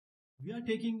We are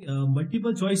taking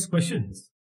multiple choice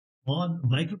questions on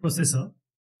microprocessor.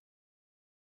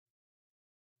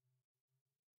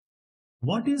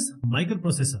 What is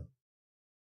microprocessor?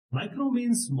 Micro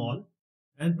means small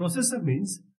and processor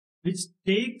means which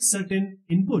takes certain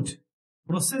input,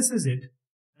 processes it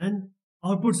and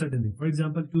output certain thing. For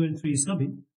example, 2 and 3 is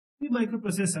coming. The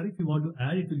microprocessor, if you want to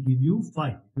add, it will give you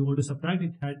 5. If you want to subtract,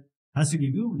 it has to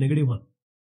give you -1.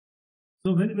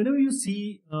 So whenever you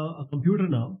see a computer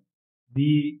now,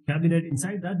 the cabinet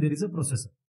inside that there is a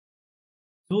processor.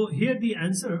 So here the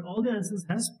answer, all the answers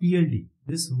has PLD.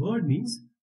 This word means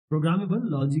programmable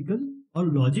logical or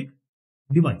logic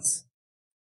device.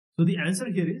 So the answer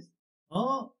here is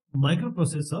a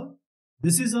microprocessor.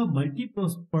 This is a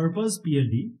multi-purpose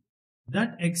PLD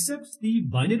that accepts the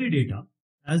binary data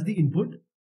as the input.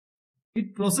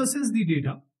 It processes the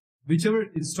data, whichever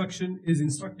instruction is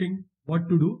instructing what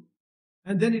to do,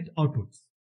 and then it outputs.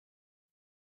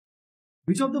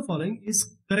 Which of the following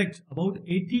is correct about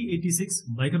 8086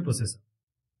 microprocessor?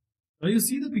 Now you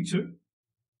see the picture,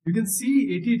 you can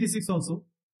see 8086 also,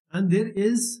 and there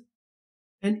is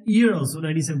an year also,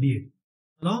 1978.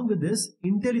 Along with this,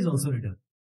 Intel is also written.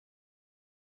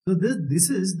 So this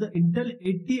is the Intel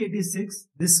 8086.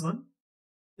 This one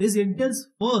is Intel's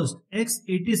first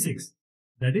x86,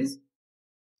 that is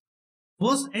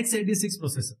first x86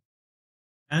 processor.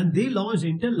 And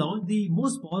Intel launched the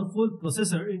most powerful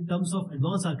processor in terms of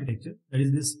advanced architecture, that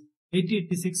is this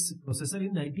 8086 processor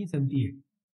in 1978.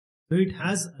 So it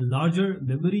has a larger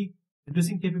memory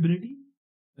addressing capability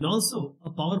and also a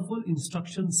powerful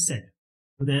instruction set.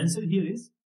 So the answer here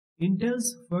is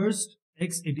Intel's first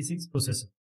x86 processor.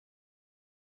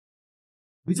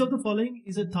 Which of the following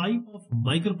is a type of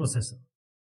microprocessor?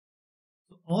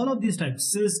 So all of these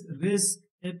types, CISC, RISC,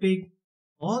 EPIC,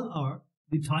 all are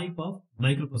the type of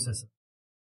microprocessor.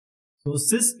 So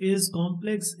CISC is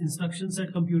complex instruction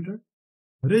set computer,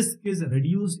 RISC is a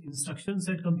reduced instruction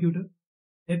set computer,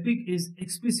 EPIC is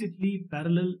explicitly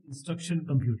parallel instruction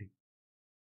computing.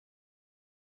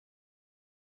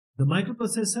 The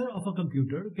microprocessor of a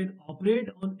computer can operate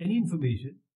on any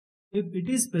information if it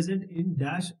is present in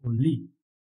dash only.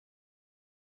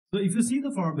 So if you see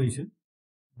the formation,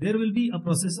 there will be a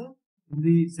processor in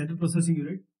the central processing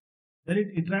unit. Then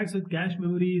it interacts with cache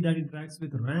memory, that interacts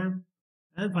with RAM,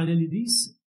 and finally the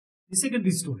secondary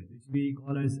storage, which we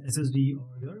call as SSD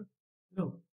or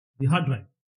the hard drive.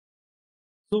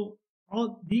 So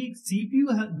the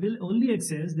CPU will only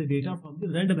access the data from the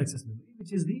random access memory,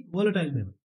 which is the volatile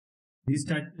memory. The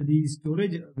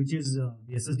storage, which is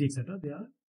the SSD, etc., they are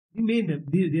the main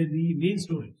the main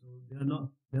storage. So they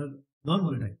are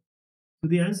non-volatile. So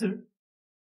the answer,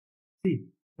 see,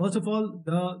 first of all,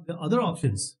 the other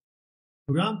options.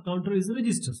 Program counter is a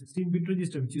register, 16-bit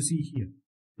register, which you see here.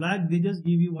 Flag, they just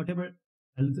give you whatever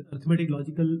arithmetic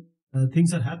logical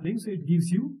things are happening. So it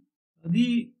gives you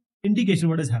the indication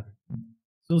what has happened.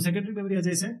 So secondary memory, as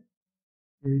I said,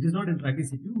 it is not interacting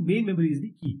CPU. Main memory is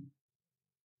the key.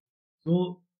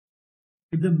 So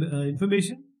if the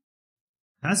information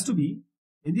has to be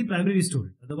in the primary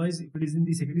storage, otherwise if it is in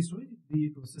the secondary storage, the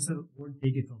processor won't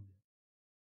take it from there.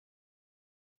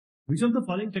 Which of the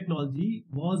following technology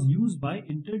was used by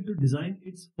Intel to design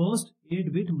its first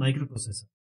 8-bit microprocessor?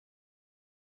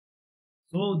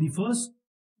 So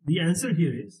the answer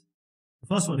here is the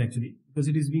first one actually, because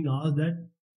it is being asked that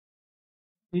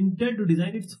Intel to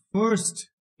design its first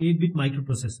 8-bit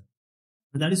microprocessor,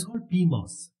 and that is called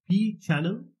PMOS,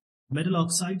 P-channel metal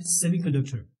oxide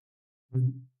semiconductor.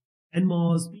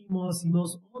 NMOS, PMOS,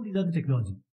 CMOS, all these are the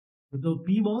technology. So the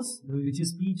PMOS, which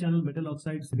is P-channel metal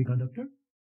oxide semiconductor,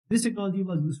 this technology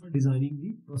was used for designing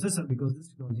the processor because this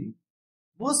technology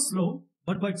was slow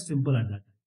but quite simple at that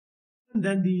time. And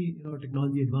then the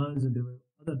technology advanced and there were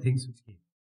other things which came.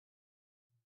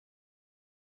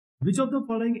 Which of the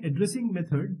following addressing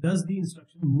method does the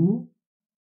instruction move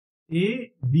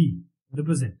A, B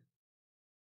represent?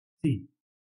 See,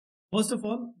 first of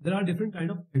all, there are different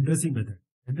kind of addressing method.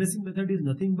 Addressing method is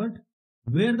nothing but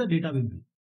where the data will be,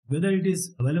 whether it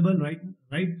is available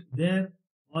right there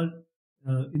or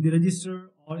in the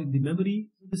register or in the memory.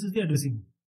 So this is the addressing mode.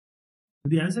 So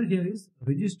the answer here is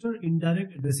register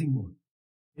indirect addressing mode.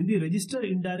 In the register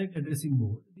indirect addressing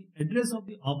mode, the address of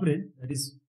the operand, that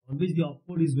is on which the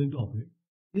opcode is going to operate,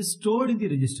 is stored in the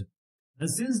register. And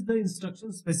since the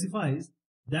instruction specifies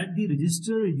that the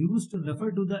register used to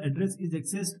refer to the address is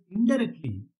accessed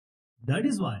indirectly, that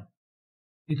is why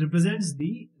it represents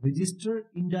the register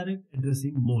indirect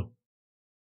addressing mode.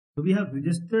 So we have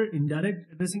register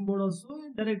indirect addressing mode also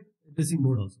and direct addressing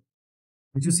mode also,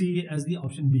 which you see as the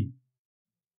option B.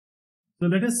 So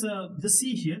let us just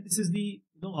see here. This is the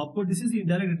opcode, this is the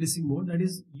indirect addressing mode. That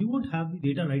is, you won't have the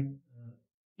data right.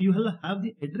 You will have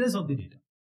the address of the data.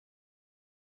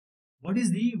 What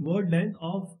is the word length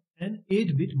of an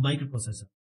 8-bit microprocessor?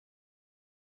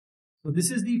 So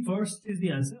this is the first is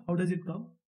the answer. How does it come?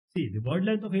 See, the word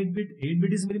length of 8-bit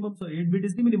is minimum, so 8-bit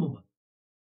is the minimum one.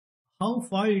 How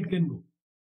far it can go?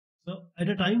 So at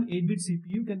a time, 8-bit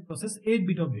CPU can process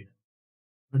 8-bit of data.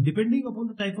 But depending upon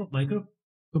the type of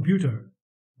microcomputer,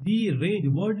 the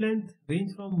word length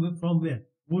range from where?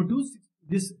 4 to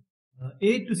this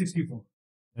 8 to 64.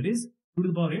 That is 2 to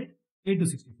the power 8 to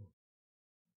 64.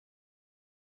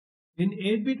 In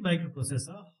 8-bit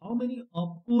microprocessor, how many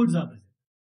opcodes are present?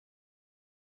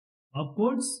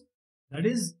 Opcodes, that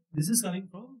is, this is coming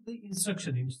from the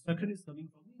instruction. Instruction is coming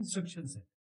from the instruction set.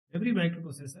 Every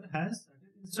microprocessor has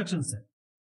certain instruction set.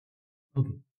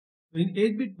 Okay. So in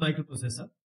 8-bit microprocessor,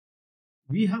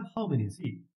 we have how many?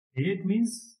 See, 8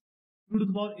 means 2 to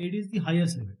the power 8 is the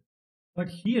highest limit. But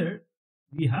here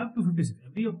we have 256.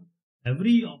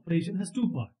 Every operation has two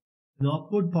parts. An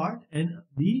opcode part and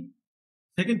the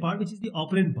second part, which is the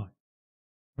operand part.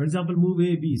 For example, move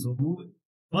A, B. So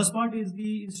first part is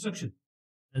the instruction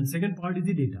and second part is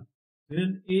the data.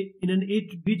 In an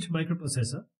 8-bit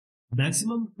microprocessor,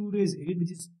 maximum 2 raise 8,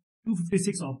 which is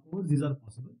 256 opcodes, these are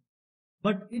possible.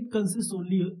 But it consists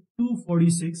only of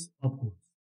 246 opcodes.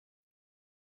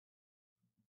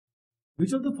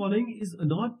 Which of the following is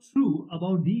not true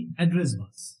about the address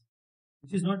bus?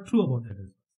 Which is not true about the address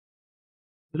bus?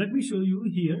 So let me show you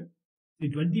here. See,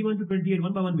 21 to 28,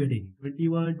 one by one we are taking.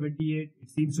 21, 28, it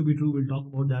seems to be true. We'll talk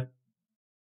about that.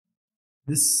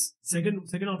 This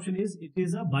second option is, it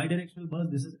is a bidirectional bus.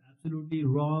 This is absolutely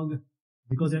wrong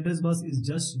because address bus is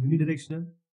just unidirectional.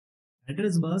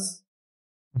 Address bus,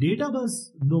 data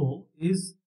bus, no,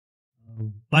 is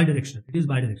bidirectional. It is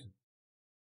bidirectional.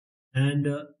 And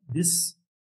this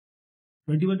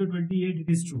 21 to 28,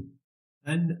 it is true.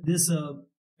 And this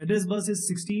address bus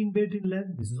is 16-bit in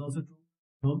length. This is also true.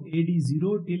 From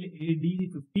AD0 till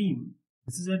AD15,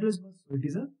 this is address bus. So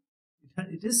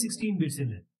it is 16 bits in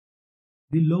length.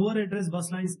 The lower address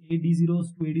bus lines AD0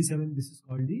 to AD7, this is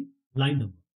called the line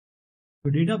number. So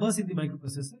data bus in the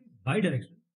microprocessor is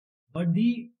bidirectional, but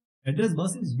the address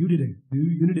bus is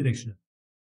unidirectional.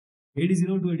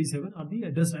 AD0 to AD7 are the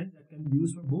address lines that can be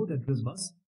used for both address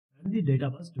bus and the data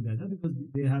bus together because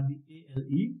they have the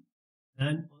ALE,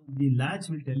 and the latch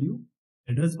will tell you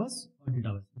address bus or data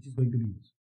bus which is going to be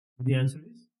used. So the answer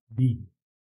is B.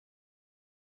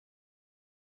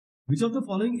 Which of the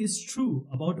following is true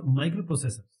about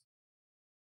microprocessors?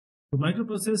 So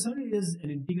microprocessor is an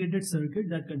integrated circuit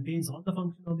that contains all the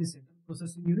functions of the central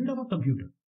processing unit of a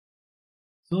computer.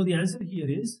 So the answer here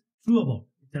is true about.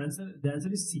 The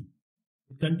answer is C.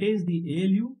 It contains the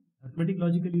ALU, arithmetic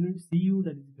logical unit, CU,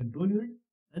 that is the control unit,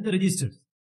 and the registers.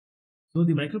 So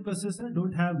the microprocessor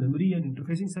don't have memory and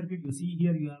interfacing circuit. You see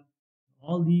here you have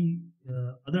all the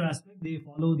other aspects. They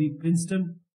follow the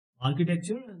Princeton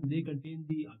architecture and they contain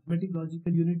the arithmetic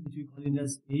logical unit, which we call it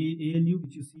as ALU,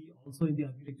 which you see also in the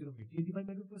architecture of 8085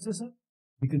 microprocessor.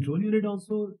 The control unit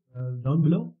also down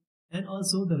below, and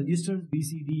also the registers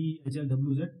BCD, HL,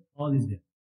 WZ, all is there.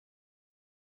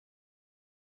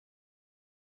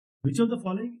 Which of the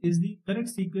following is the correct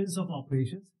sequence of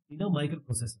operations in a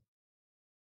microprocessor?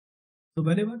 So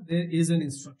whenever there is an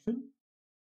instruction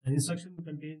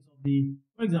contains of the,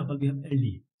 for example, we have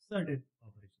LDA, certain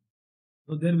operation.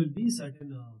 So there will be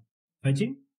certain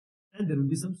fetching and there will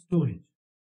be some storage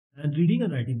and reading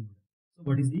and writing. So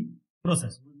what is the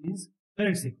process? It means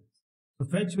correct sequence. So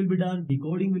fetch will be done,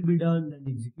 decoding will be done, then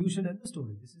the execution and the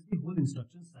storage. This is the whole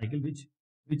instruction cycle which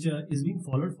is being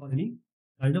followed for any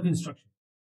kind of instruction.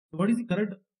 So what is the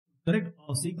correct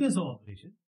sequence of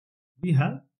operation? We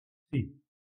have three.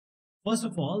 First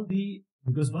of all,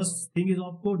 because first thing is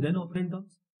opcode, then operand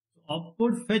comes. So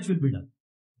opcode fetch will be done.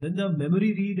 Then the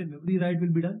memory read and memory write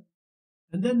will be done.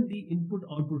 And then the input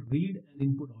output read and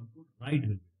input output write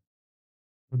will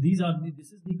be done. So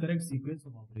this is the correct sequence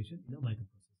of operation in a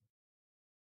microprocessor.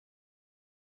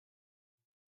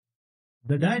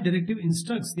 The die directive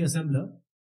instructs the assembler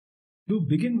to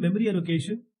begin memory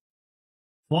allocation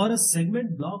for a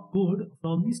segment block code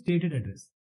from the stated address.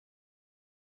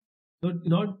 So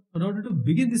in order to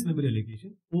begin this memory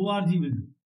allocation, ORG will do.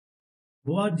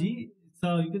 ORG,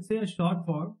 you can say a short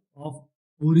form of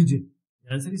origin.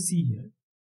 The answer is C here.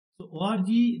 So ORG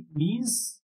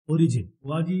means origin.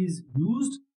 ORG is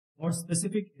used for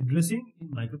specific addressing in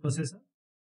microprocessor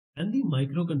and the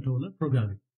microcontroller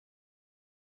programming.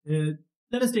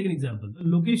 Let us take an example. The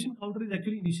location counter is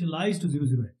actually initialized to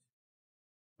 00H.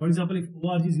 For example, if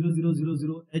ORG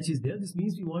 0000H is there, this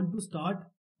means we want to start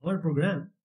our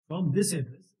program from this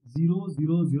address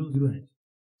 0000H.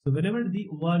 So whenever the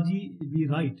org we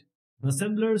write, the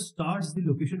assembler starts the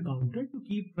location counter to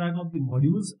keep track of the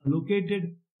modules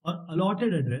allocated or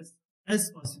allotted address as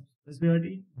specified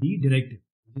in the directive,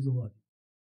 which is org.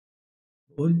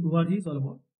 Org is all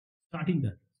about starting the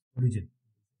address, origin.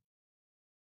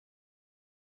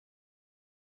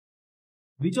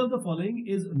 Which of the following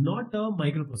is not a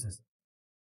microprocessor?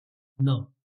 Now,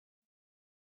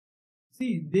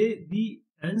 see, the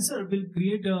answer will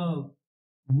create a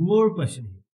more question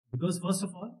here, because first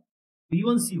of all,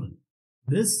 P1C1,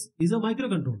 this is a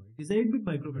microcontroller. It is an 8-bit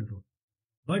microcontroller.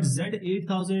 But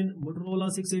Z8000,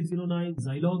 Motorola 6809,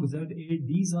 Zilog Z8,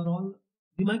 these are all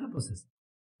the microprocessor.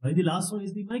 While the last one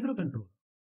is the microcontroller.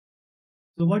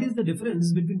 So what is the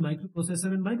difference between microprocessor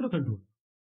and microcontroller?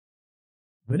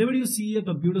 Whenever you see a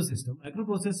computer system,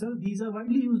 microprocessor, these are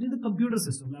widely used in the computer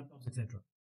system, laptops, etc.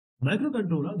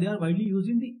 Microcontroller, they are widely used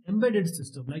in the embedded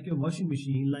system, like your washing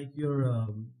machine, like your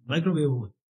microwave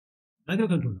oven.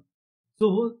 Microcontroller.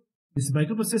 So this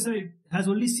microprocessor, it has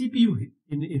only CPU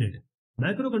in it.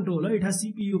 Microcontroller, it has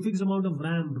CPU, fixed amount of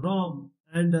RAM, ROM,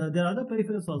 and there are other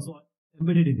peripherals also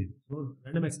embedded in it. So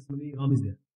random access memory, ROM is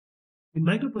there. In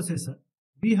microprocessor,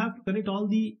 we have to connect all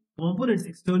the components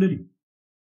externally.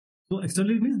 So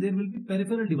externally means there will be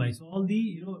peripheral device. So all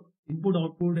the input,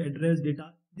 output, address,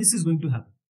 data, this is going to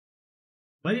happen.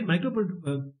 While in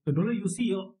microcontroller, you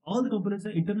see all the components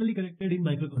are internally connected in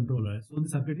microcontroller. So the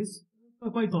circuit is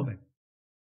quite compact.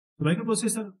 The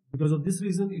microprocessor, because of this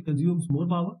reason, it consumes more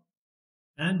power.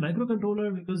 And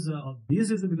microcontroller, because of this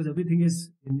reason, because everything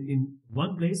is in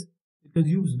one place, it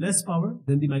consumes less power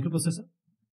than the microprocessor.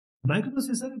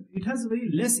 Microprocessor, it has very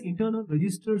less internal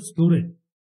register storage.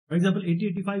 For example,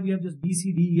 8085, we have just B,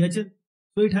 C, D, E, H, L.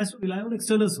 So it has to rely on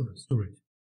external storage.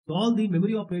 So all the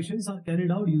memory operations are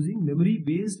carried out using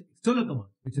memory-based external command,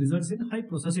 which results in high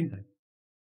processing time.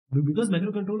 But because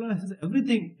microcontroller has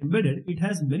everything embedded, it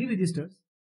has many registers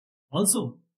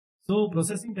also. So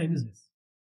processing time is less.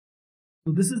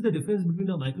 So this is the difference between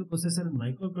a microprocessor and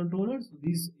microcontroller. So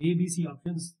these A, B, C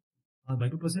options are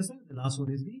microprocessor. The last one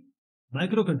is the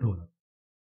microcontroller.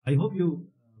 I hope you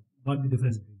got the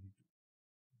difference between the two.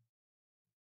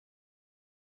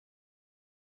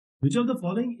 Which of the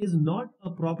following is not a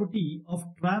property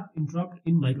of trap interrupt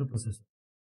in microprocessor?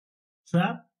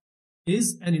 Trap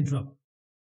is an interrupt.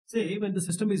 Say when the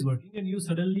system is working and you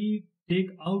suddenly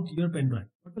take out your pen drive,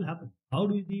 what will happen? How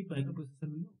do the microprocessor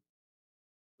will know?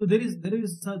 So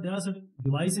there are certain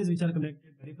devices which are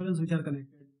connected, peripherals which are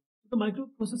connected. The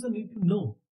microprocessor need to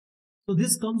know. So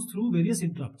this comes through various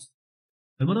interrupts.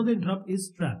 And one of the interrupt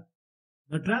is trap.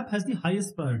 The trap has the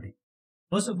highest priority.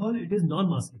 First of all, it is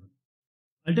non-maskable.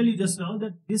 I'll tell you just now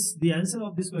that the answer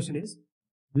of this question is,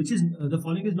 which is the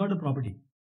following is not a property.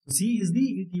 So C is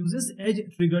it uses edge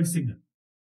triggered signal.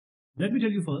 Let me tell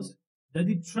you first that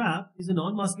the trap is a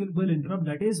non-maskable interrupt.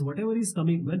 That is, whatever is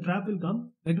coming, when trap will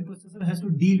come, microprocessor has to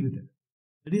deal with it.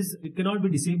 That is, it cannot be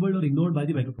disabled or ignored by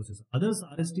the microprocessor. Others,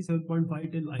 RST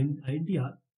 7.5 till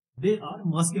INTR, they are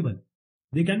maskable.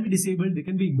 They can be disabled, they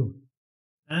can be ignored.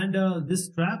 And this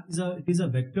trap is a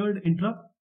vectored interrupt.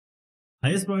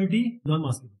 Highest priority,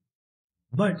 non-maskable.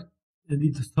 But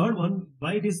the third one,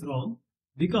 why it is wrong?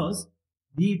 Because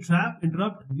the trap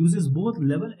interrupt uses both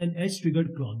level and edge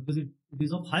triggered clock, because it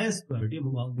is of highest priority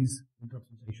among all these interrupts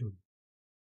which I showed you.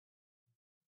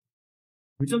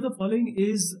 Which of the following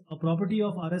is a property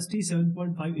of RST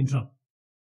 7.5 interrupt?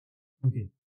 Okay,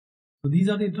 so these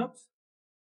are the interrupts.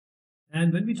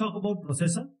 And when we talk about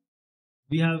processor,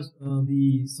 we have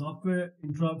the software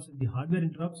interrupts and the hardware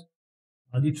interrupts.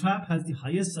 The trap has the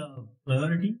highest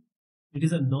priority. It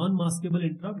is a non-maskable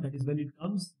interrupt. That is, when it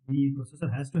comes, the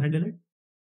processor has to handle it.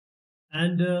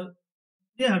 And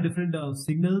they have different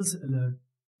signals,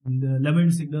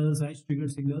 leveled signals,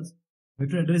 edge-triggered signals.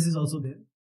 Vector address is also there.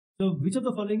 So which of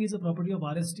the following is a property of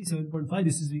RST 7.5?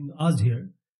 This is being asked here.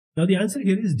 Now the answer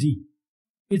here is D.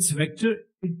 It's vector.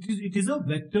 It is a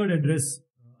vectored address,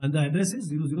 and the address is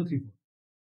 0034.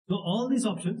 So all these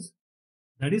options,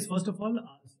 that is, first of all,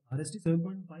 RST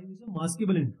 7.5 is a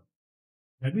maskable interrupt.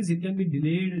 That means it can be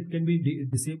delayed, it can be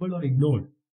disabled or ignored.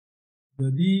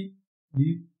 The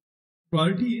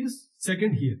priority is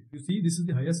second here. You see, this is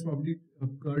the highest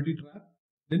priority trap.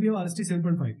 Then we have RST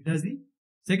 7.5. It has the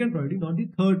second priority, not the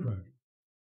third priority.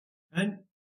 And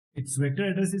its vector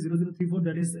address is 0034.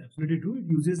 That is absolutely true. It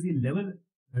uses the level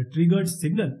triggered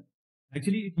signal.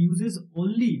 Actually, it uses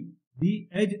only the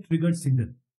edge triggered signal.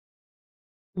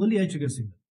 Only edge triggered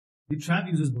signal. The trap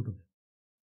uses both of them.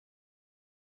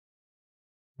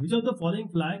 Which of the following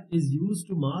flag is used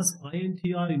to mask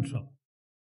INTR interrupt?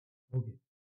 Okay.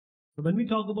 So when we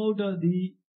talk about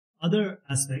the other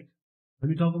aspect, when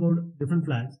we talk about different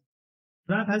flags,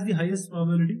 trap has the highest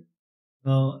probability,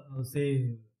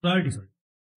 say priority, sorry.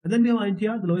 And then we have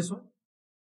INTR, the lowest one.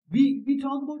 We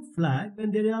talk about flag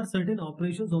when there are certain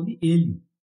operations on the ALU.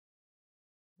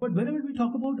 But whenever we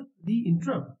talk about the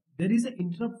interrupt, there is an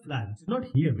interrupt flag. It's not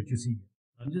here, which you see.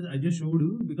 I just showed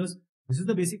you because this is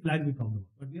the basic flag we talked about.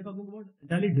 But we are talking about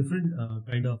entirely different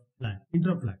kind of flag,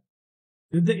 interrupt flag.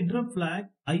 If the interrupt flag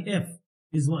IF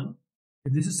is 1,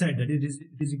 if this is set that it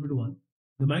is equal to 1,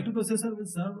 the microprocessor will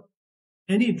serve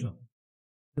any interrupt.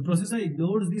 The processor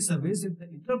ignores the service if the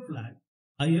interrupt flag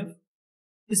IF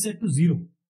is set to 0.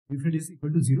 If it is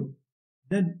equal to 0,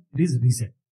 then it is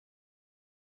reset.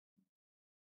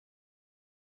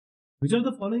 Which of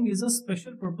the following is a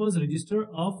special purpose register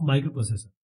of microprocessor?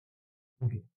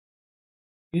 Okay.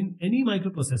 In any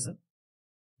microprocessor,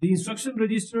 the instruction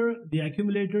register, the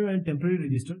accumulator and temporary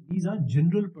register, these are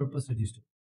general purpose register.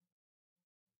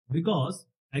 Because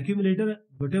accumulator,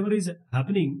 whatever is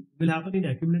happening will happen in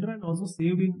accumulator and also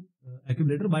saved in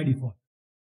accumulator by default.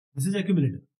 This is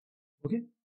accumulator. Okay.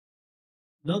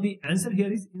 Now the answer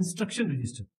here is instruction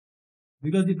register.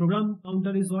 Because the program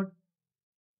counter is what?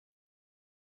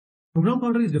 Program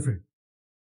counter is different.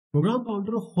 Program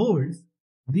counter holds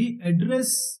the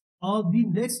address of the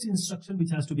next instruction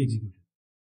which has to be executed.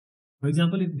 For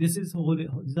example, if these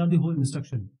are the whole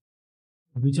instruction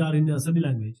which are in assembly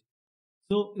language.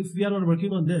 So if we are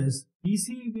working on this,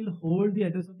 PC will hold the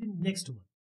address of the next one.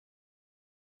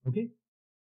 Okay.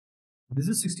 This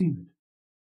is 16-bit.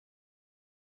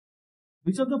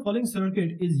 Which of the following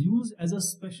circuit is used as a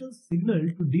special signal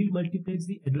to demultiplex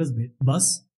the address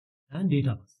bus and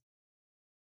data bus?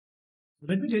 So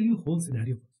let me tell you whole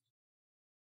scenario first.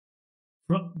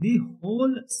 From the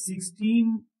whole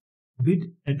 16-bit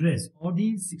address or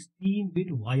the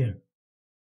 16-bit wire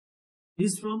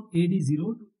is from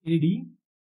AD0 to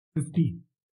AD15.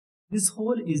 This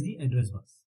whole is the address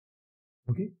bus.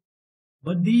 Okay.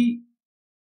 But the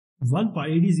one part,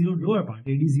 AD0 lower part,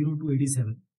 AD0 to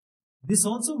AD7, this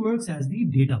also works as the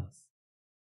data bus.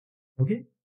 Okay.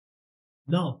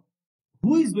 Now,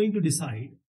 who is going to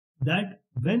decide that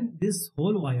when this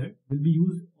whole wire will be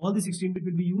used, all the 16-bit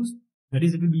will be used, that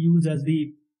is, it will be used as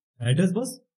the address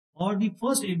bus, or the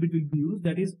first 8-bit will be used,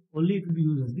 that is, only it will be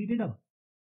used as the data bus.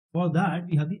 For that,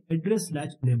 we have the address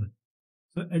latch enable.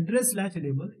 So, address latch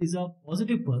enable is a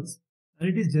positive pulse and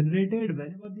it is generated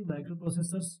whenever the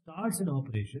microprocessor starts an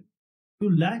operation to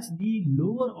latch the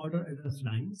lower order address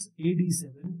lines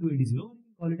AD7 to AD0,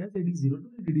 or you can call it as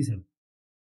AD0 to AD7.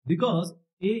 Because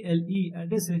ALE,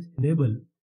 address latch enable,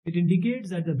 it indicates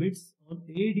that the bits on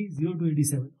AD0 to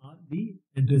AD7 are the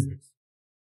address bits.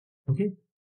 Okay.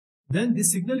 Then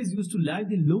this signal is used to latch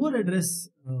the lower address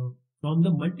from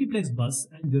the multiplex bus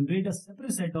and generate a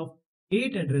separate set of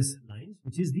 8 address lines,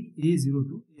 which is the A0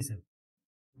 to A7.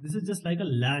 This is just like a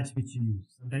latch which you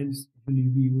use. Sometimes it will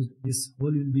be used, this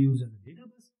whole will be used as a data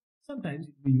bus. Sometimes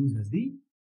it will be used as the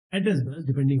address bus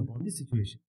depending upon the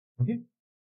situation. Okay.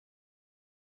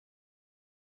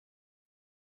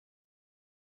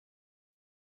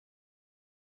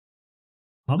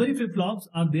 How many flip-flops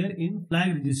are there in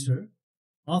flag register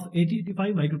of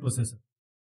 8085 microprocessor?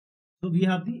 So we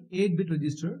have the 8-bit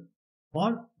register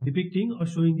for depicting or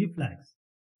showing the flags.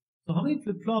 So how many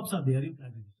flip-flops are there in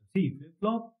flag register? See,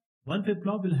 one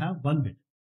flip-flop will have 1 bit.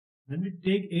 When we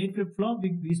take 8 flip-flop,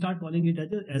 we start calling it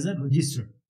as a register.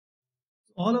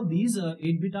 So all of these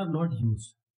 8-bit are not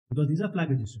used because these are flag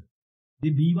register.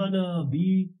 The B1,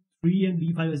 B3 and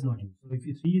B5 is not used. So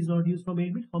if 3 is not used from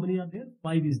 8-bit, how many are there?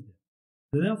 5 is there.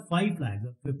 There are 5 flags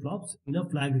of flip-flops in a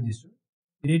flag register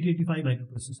in 8085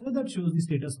 microprocessor that shows the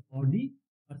status of all the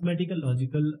arithmetical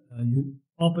logical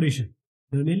operation.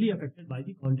 They are mainly affected by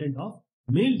the content of,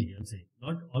 mainly I'm saying,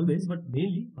 not always, but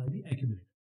mainly by the accumulator.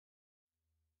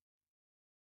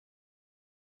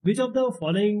 Which of the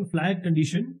following flag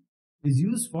condition is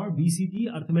used for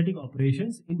BCD arithmetic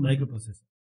operations in microprocessor?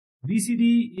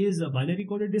 BCD is a binary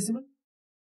coded decimal,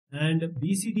 and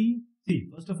BCD, see,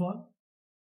 first of all,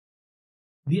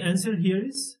 the answer here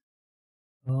is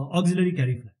auxiliary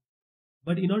carry flag.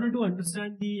 But in order to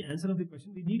understand the answer of the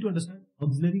question, we need to understand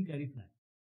auxiliary carry flag.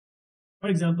 For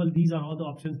example, these are all the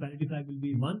options. Parity flag will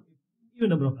be 1, even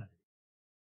number of parity,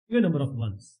 even number of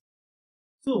ones.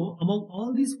 So among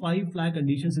all these 5 flag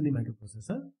conditions in the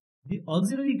microprocessor, the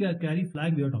auxiliary carry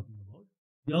flag we are talking about,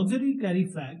 the auxiliary carry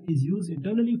flag is used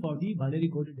internally for the binary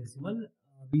coded decimal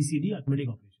BCD arithmetic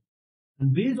operation.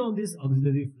 And based on this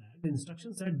auxiliary flag, the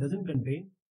instruction set doesn't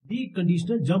contain the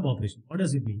conditional jump operation. What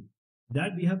does it mean?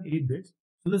 That we have 8 bits.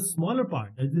 So the smaller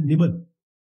part, that is the nibble.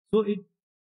 So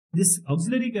this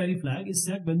auxiliary carry flag is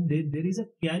set when there is a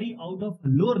carry out of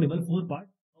lower level 4 part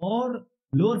or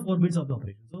lower 4 bits of the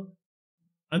operation. So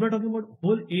I'm not talking about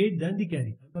whole 8 then the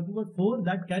carry. I'm talking about 4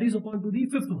 that carries upon to the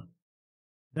 5th one.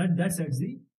 That sets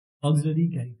the auxiliary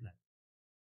carry flag.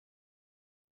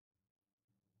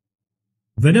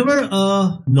 Whenever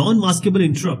a non-maskable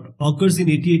interrupt occurs in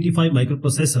 8085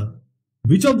 microprocessor,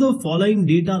 which of the following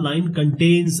data line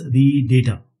contains the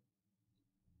data?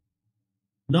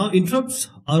 Now interrupts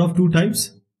are of two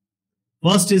types.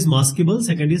 First is maskable,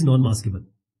 second is non-maskable.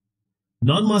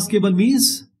 Non-maskable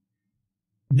means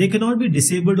they cannot be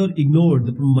disabled or ignored.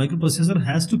 The microprocessor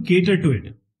has to cater to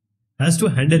it, has to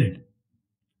handle it.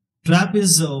 Trap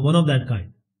is one of that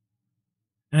kind.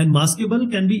 And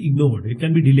maskable can be ignored, it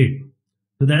can be delayed.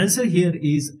 So the answer here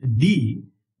is D,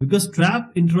 because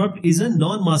trap interrupt is a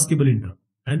non-maskable interrupt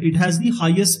and it has the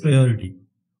highest priority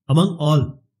among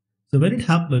all. So when it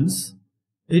happens,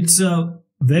 its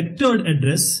vectored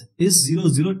address is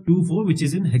 0024, which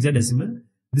is in hexadecimal.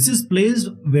 This is placed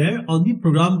where? On the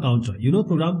program counter. You know,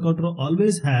 program counter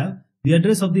always have the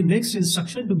address of the next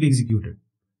instruction to be executed.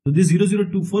 So this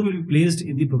 0024 will be placed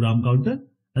in the program counter,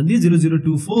 and this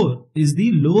 0024 is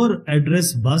the lower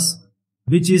address bus,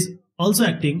 which is also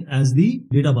acting as the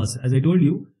data bus. As I told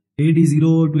you,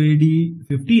 AD0 to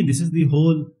AD15, this is the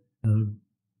whole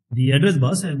the address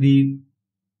bus, and the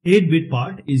 8-bit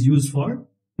part is used for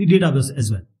the data bus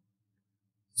as well.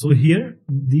 So here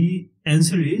the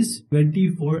answer is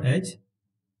 24H.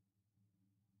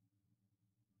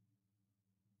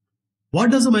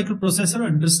 What does a microprocessor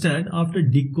understand after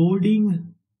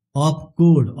decoding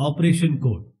opcode, operation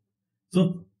code?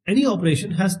 So any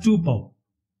operation has two parts.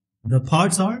 The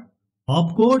parts are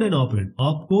opcode and operand.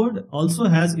 Opcode also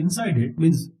has inside it,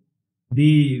 means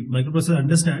the microprocessor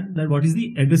understand that what is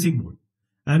the addressing mode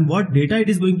and what data it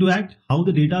is going to act, how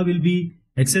the data will be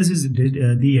accessed is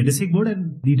the addressing mode,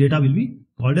 and the data will be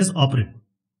called as operand.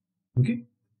 Okay.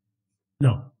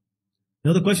 Now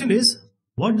the question is,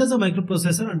 what does a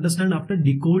microprocessor understand after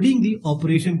decoding the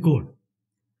operation code?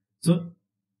 So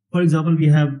for example, we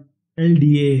have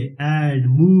LDA, add,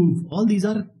 move, all these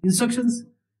are instructions.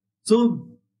 So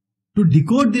to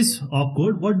decode this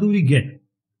opcode, what do we get?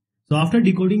 So after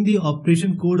decoding the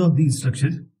operation code of the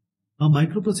instruction, a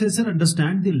microprocessor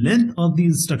understands the length of the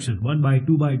instruction, 1 byte,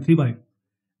 2 byte, 3 byte,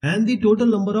 and the total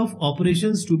number of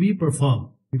operations to be performed,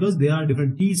 because there are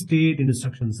different T state in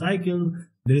instruction cycle.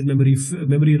 There is memory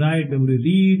write, memory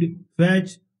read,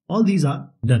 fetch, all these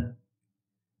are done.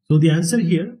 So the answer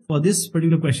here for this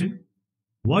particular question,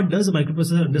 what does a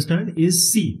microprocessor understand,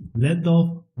 is C, length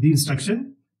of the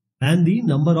instruction and the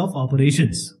number of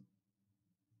operations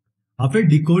after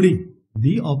decoding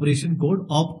the operation code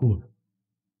opcode.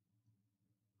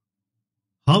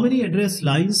 How many address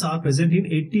lines are present in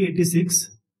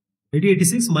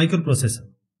 8086 microprocessor?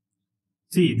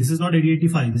 See, this is not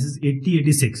 8085, this is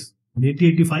 8086. In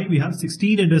 8085 we have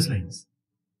 16 address lines.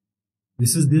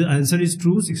 This is the answer is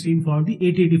true, 16 for the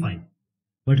 8085.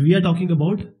 But we are talking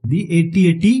about the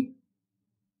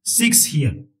 8086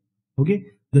 here. Okay,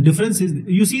 the difference is,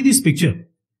 you see this picture.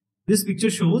 This picture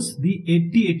shows the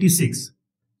 8086.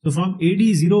 So from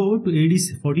AD0 to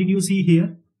AD14 you see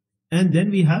here, and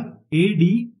then we have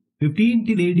AD15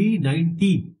 till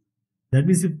AD19. That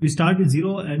means if we start with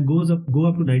 0 and go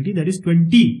up to 19, that is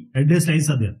 20 address lines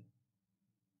are there.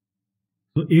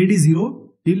 So AD0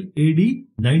 till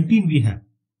AD19 we have.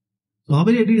 So how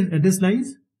many address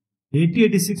lines?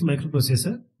 8086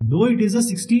 microprocessor, though it is a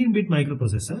 16-bit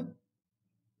microprocessor,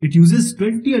 it uses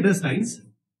 20 address lines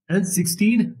and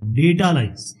 16 data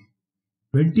lines.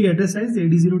 20 address lines,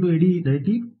 AD0 to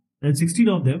AD19, and 16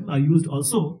 of them are used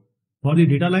also for the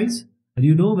data lines. And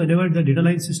you know, whenever the data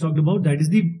lines is talked about, that is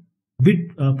the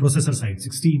bit processor side,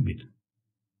 16-bit.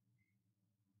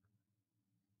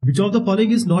 Which of the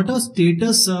following is not a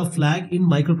status flag in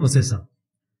microprocessor?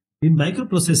 In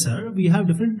microprocessor, we have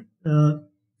different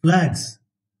flags.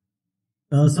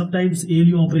 Sometimes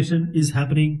ALU operation is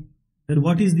happening. Then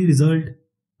what is the result?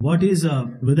 What is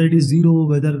whether it is 0,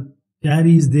 whether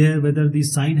carry is there, whether the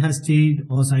sign has changed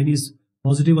or sign is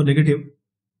positive or negative.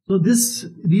 So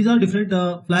these are different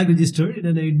flag register in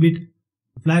an 8-bit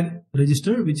flag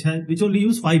register which only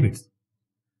use 5 bits.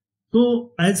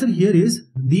 So answer here is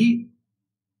the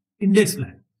index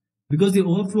flag, because the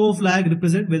overflow flag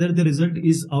represent whether the result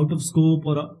is out of scope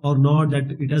or not,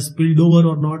 that it has spilled over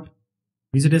or not,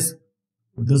 means it has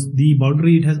the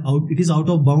boundary it is out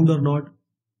of bound or not,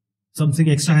 something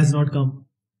extra has not come.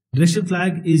 Direction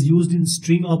flag is used in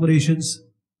string operations.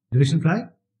 Direction flag,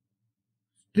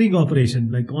 string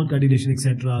operation like concatenation,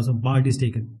 etc. Some part is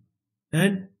taken.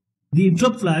 And the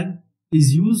interrupt flag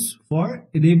is used for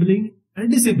enabling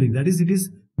and disabling. That is, it is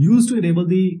used to enable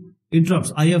the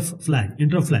interrupts, IF flag,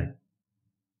 interrupt flag.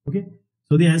 Okay.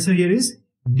 So the answer here is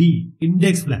D,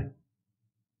 index flag.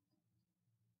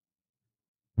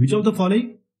 Which of the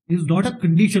following is not a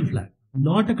condition flag?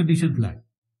 Not a condition flag.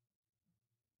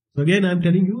 So again, I am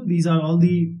telling you, these are all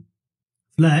the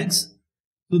flags.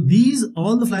 So these,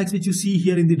 all the flags which you see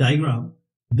here in the diagram,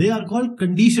 they are called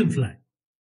condition flag.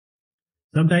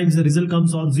 Sometimes the result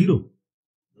comes on 0.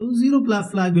 So 0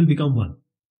 flag will become 1.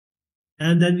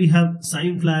 And then we have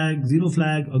sign flag, 0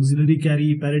 flag, auxiliary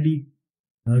carry, parity,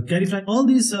 carry flag. All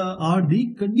these are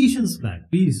the conditions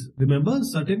flag. Please remember,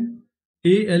 certain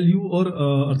ALU or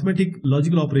arithmetic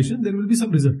logical operation, there will be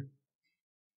some result.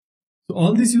 So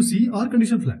all this you see are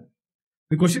condition flag.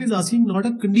 The question is asking not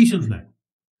a condition flag.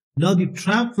 Now the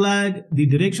trap flag, the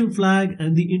direction flag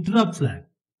and the interrupt flag,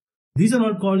 these are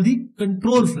all called the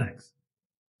control flags.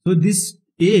 So this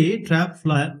A, trap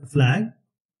flag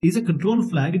is a control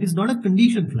flag. It is not a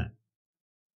condition flag.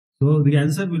 So the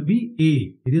answer will be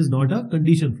A. It is not a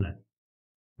condition flag.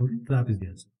 Okay, trap is the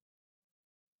answer.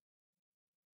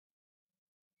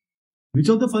 Which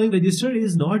of the following register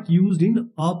is not used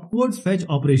in opcode fetch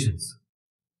operations?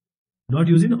 Not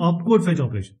used in opcode fetch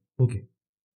operation. Okay.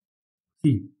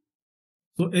 See.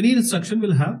 So any instruction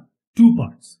will have two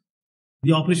parts.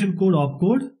 The operation code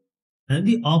opcode and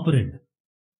the operand.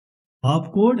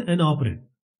 Opcode and operand.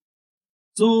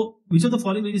 So which of the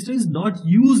following register is not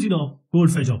used in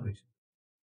opcode fetch operation?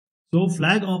 So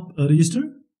flag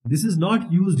register, this is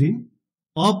not used in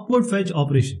opcode fetch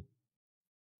operation.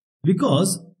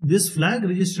 Because this flag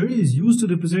register is used to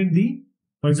represent the,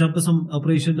 for example, some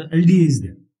operation LDA is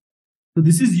there. So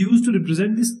this is used to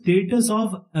represent the status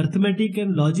of arithmetic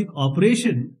and logic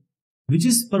operation which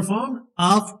is performed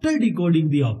after decoding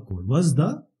the opcode. Once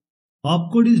the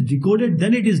opcode is decoded,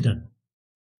 then it is done.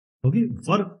 Okay,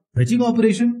 for fetching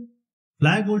operation,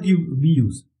 flag won't be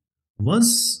used.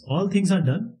 Once all things are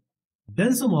done,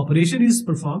 then some operation is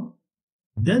performed,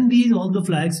 then all the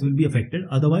flags will be affected.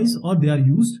 Otherwise, or they are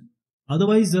used.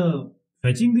 Otherwise,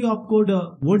 fetching the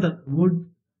opcode won't.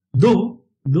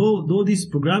 Though this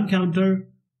program counter,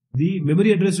 the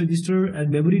memory address register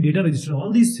and memory data register,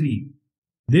 all these three,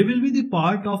 they will be the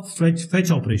part of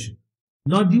fetch operation,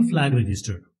 not the flag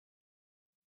register.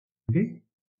 Okay.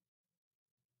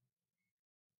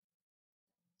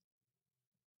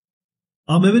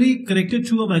 A memory connected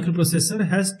to a microprocessor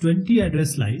has 20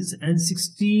 address lines and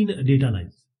 16 data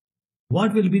lines.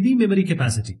 What will be the memory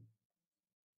capacity?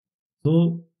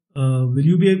 So, will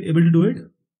you be able to do it?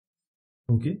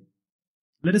 Okay.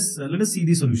 Let us see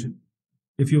the solution.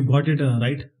 If you've got it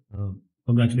right,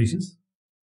 congratulations.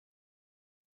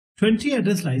 20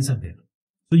 address lines are there.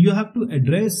 So you have to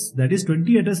address, that is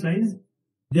 20 address lines.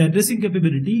 The addressing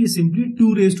capability is simply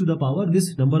 2 raised to the power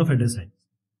this number of address lines.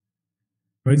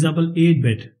 For example,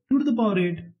 8-bit, 2 to the power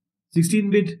 8,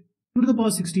 16-bit, 2 to the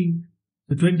power 16.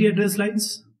 The 20 address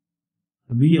lines,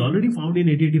 we already found in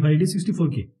 8085 it is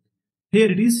 64K.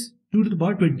 Here it is 2 to the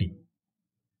power 20.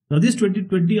 Now this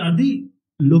 20 are the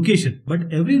location,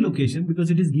 but every location,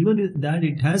 because it is given that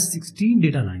it has 16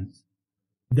 data lines,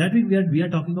 that means we are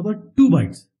talking about 2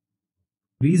 bytes.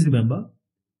 Please remember,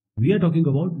 we are talking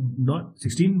about not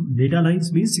 16 data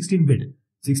lines means 16-bit.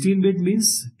 16-bit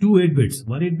means 2 8-bits.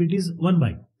 1 8-bit is 1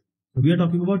 byte. So we are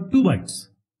talking about 2 bytes.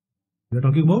 We are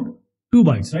talking about 2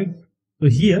 bytes, right? So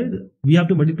here we have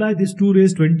to multiply this 2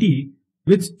 raised 20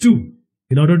 with 2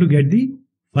 in order to get the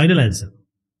final answer.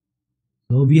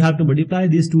 So we have to multiply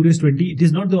this 2 raised 20. It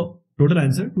is not the total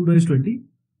answer, 2 raised 20.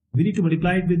 We need to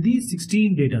multiply it with the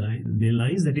 16 data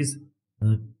lines, that is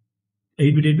 8-bit,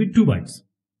 8-bit, 2 bytes.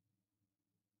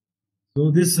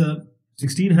 So this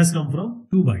 16 has come from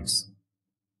 2 bytes.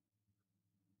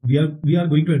 We are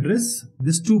going to address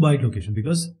this 2 byte location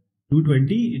because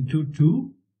 220 into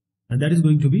 2, and that is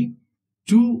going to be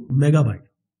 2 megabyte.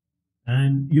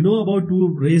 And you know about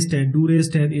 2 raised 10. 2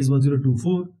 raised 10 is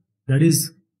 1024. That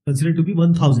is considered to be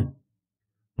 1000.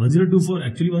 1024,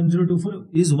 actually 1024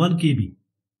 is 1 KB.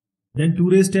 Then 2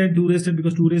 raised 10, 2 raised 10,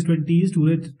 because 2 raised 20 is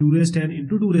 2 raised 10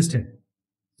 into 2 raised 10.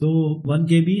 So 1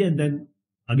 KB, and then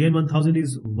again 1000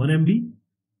 is 1 MB.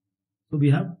 So we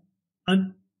have a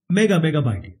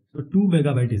megabyte. So 2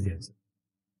 megabyte is the answer.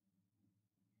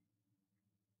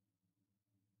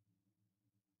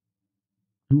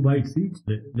 Two bytes, see,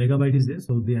 megabyte is there,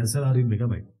 so the answer are in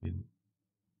megabyte.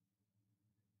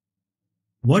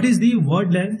 What is the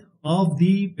word length of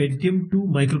the Pentium 2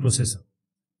 microprocessor?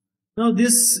 Now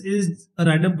this is a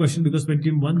random question because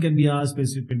Pentium 1 can be asked,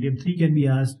 Pentium 3 can be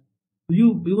asked.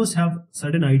 You must have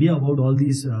certain idea about all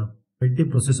these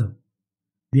Pentium processor.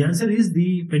 The answer is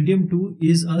the Pentium 2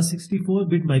 is a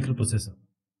 64-bit microprocessor.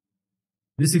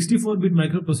 This 64-bit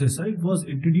microprocessor, it was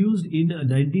introduced in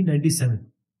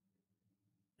 1997.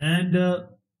 And the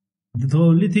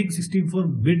only thing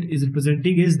 64-bit is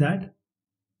representing is that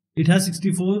it has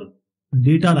 64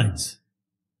 data lines.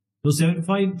 So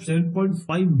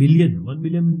 7.5 million, 1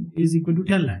 million is equal to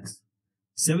 10 lakhs.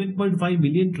 7.5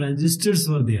 million transistors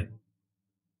were there.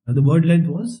 And the word length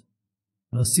was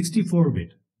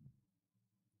 64-bit.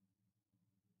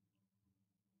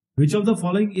 Which of the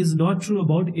following is not true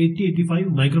about 8085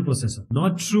 microprocessor?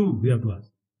 Not true, we have to ask.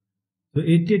 So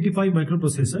 8085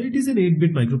 microprocessor, it is an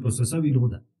 8-bit microprocessor, we know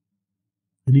that.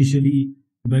 Initially,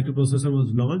 the microprocessor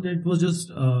was launched and it was just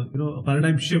a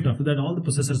paradigm shift. After that, all the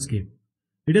processors came.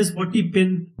 It has 40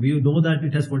 pin, we know that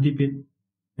it has 40 pin.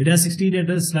 It has 16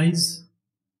 address lines,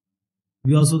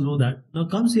 we also know that. Now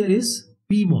comes here is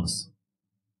PMOS.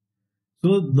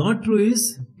 So not true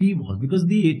is PMOS, because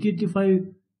the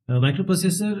 8085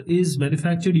 microprocessor is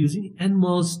manufactured using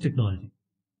NMOS technology.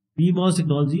 PMOS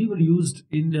technology were used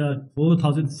in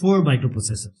 4004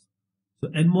 microprocessors. So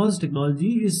NMOS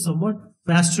technology is somewhat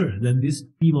faster than this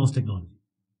PMOS technology.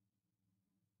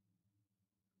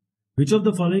 Which of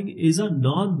the following is a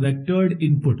non-vectored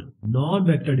input?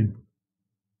 Non-vectored input.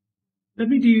 Let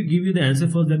me give you the answer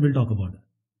first, then we'll talk about that.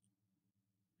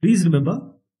 Please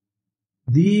remember,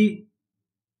 the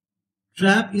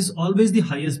trap is always the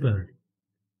highest priority.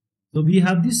 So we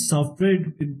have this software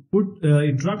input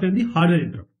interrupt and the hardware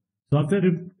interrupt. Software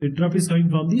interrupt is coming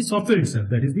from the software itself,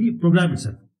 that is the program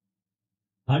itself.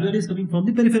 Hardware is coming from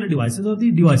the peripheral devices or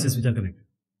the devices which are connected.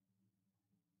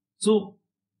 So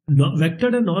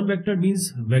vectored and non-vectored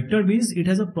means, vectored means it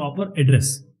has a proper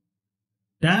address.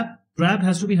 Trap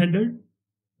has to be handled.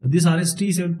 This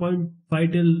RST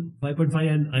 7.5 till 5.5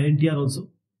 and INTR also.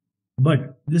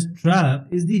 But this trap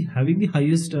is having the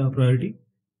highest priority.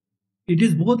 It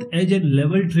is both edge and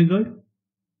level triggered,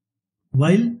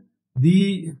 while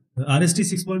the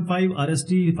RST 6.5,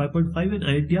 RST 5.5 and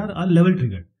INTR are level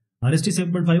triggered.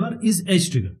 RST 7.5 is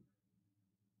edge triggered.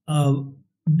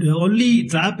 The only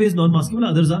trap is non-maskable,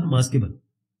 others are maskable.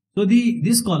 So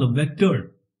this column vectored.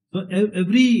 So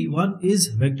every one is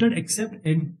vectored except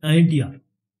INTR.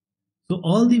 So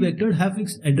all the vectored have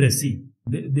fixed address. See,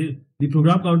 the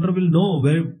program counter will know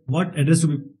what address to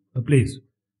be placed.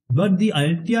 But the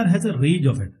INTR has a range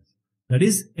of address. That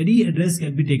is, any address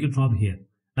can be taken from here,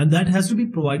 and that has to be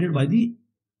provided by the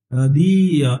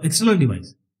external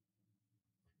device.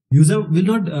 User will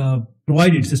not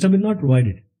provide it. System will not provide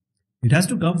it. It has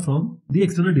to come from the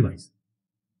external device.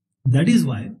 That is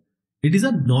why it is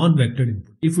a non-vectored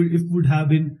input. If it would have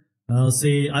been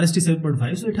say RST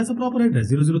 7.5, so it has a proper address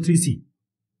 003C.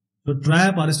 So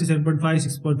trap, RST 7.5,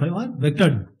 6.5 are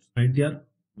vectored inputs. INTR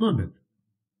non-vectored.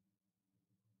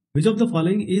 Which of the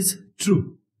following is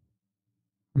true?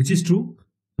 Which is true?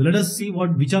 So let us see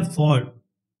which are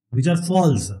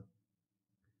false.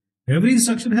 Every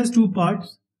instruction has two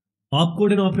parts,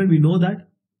 opcode and operand. We know that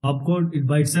opcode it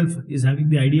by itself is having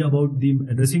the idea about the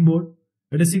addressing mode.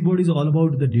 Addressing mode is all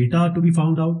about the data to be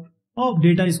found out.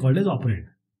 Data is called as operand.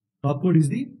 Opcode is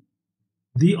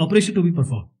the operation to be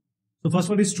performed. So first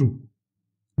one is true.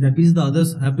 That means the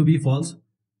others have to be false.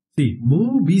 See,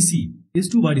 move BC is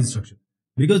 2-byte instruction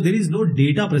because there is no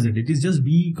data present. It is just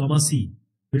B, C.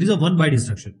 It is a 1-byte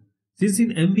instruction. Since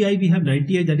in MVI we have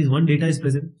 98, that is one data is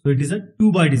present. So it is a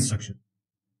 2-byte instruction.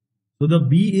 So the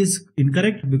B is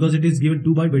incorrect because it is given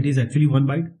 2 byte, but it is actually 1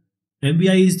 byte.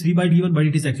 MVI is 3 byte given, but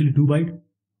it is actually 2 byte,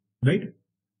 right?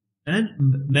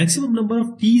 And maximum number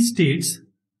of T states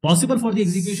possible for the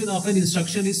execution of an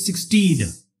instruction is 16.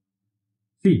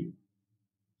 See,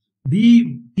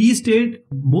 the T state,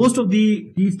 most of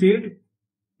the T state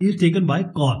is taken by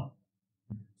call.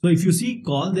 So if you see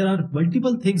call, there are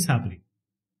multiple things happening.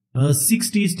 6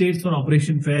 T states for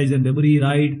operation fetch and memory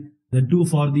write, then 2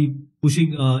 for the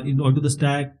pushing onto the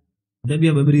stack. Then we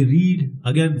have memory read,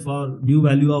 again for new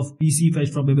value of PC fetch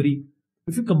from memory.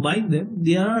 If you combine them,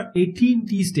 there are 18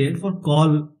 T state for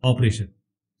call operation.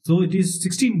 So it is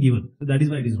 16 given. So that is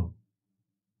why it is wrong.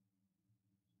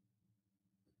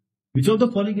 Which of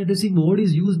the following addressing mode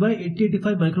is used by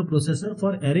 8085 microprocessor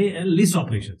for array and list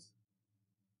operations?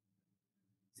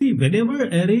 See, whenever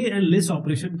array and list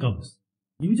operation comes,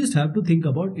 you just have to think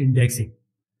about indexing.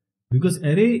 Because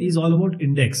array is all about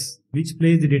index, which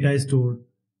place the data is stored.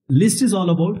 List is all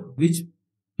about which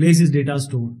place is data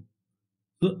stored.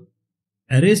 So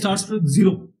array starts with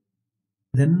 0.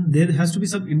 Then there has to be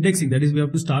some indexing. That is, we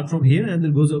have to start from here and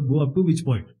then go up to which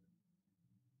point.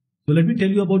 So let me tell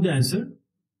you about the answer.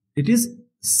 It is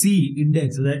C,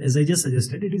 index. As I just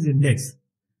suggested, it is index.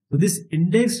 So this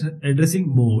index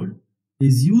addressing mode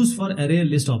is used for array and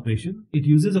list operation. It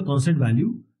uses a constant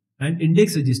value an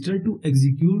index register to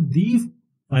execute the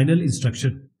final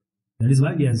instruction. That is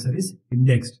why the answer is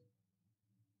indexed.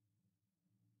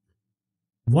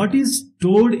 What is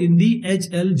stored in the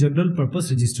HL general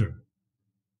purpose register?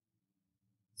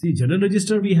 See, general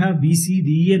register we have B, C,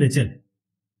 D, E and HL.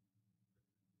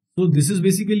 So this is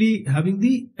basically having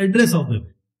the address of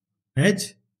them.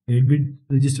 H, 8-bit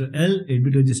register, L,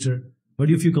 8-bit register. But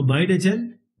if you combine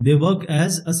HL, they work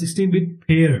as a 16-bit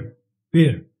pair.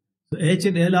 So H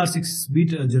and L are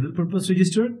 6-bit general purpose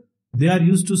register. They are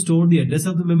used to store the address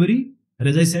of the memory. And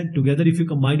as I said, together if you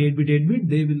combine 8-bit,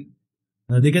 8-bit,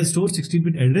 they can store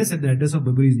 16-bit address, and the address of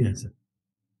memory is the answer.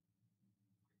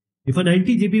 If a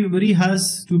 90 GB memory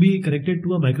has to be connected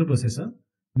to a microprocessor,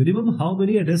 minimum how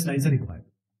many address lines are required?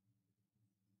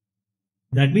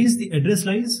 That means the address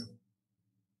lines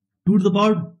 2 to the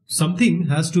power something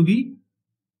has to be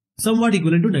somewhat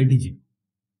equivalent to 90 GB.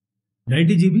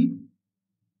 90 GB,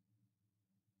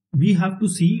 we have to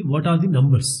see what are the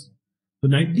numbers. So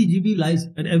 90 GB lies,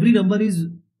 and every number is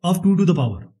of 2 to the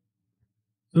power.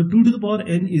 So 2 to the power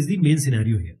n is the main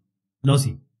scenario here. Now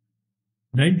see,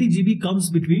 90 GB comes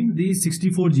between the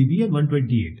 64 GB and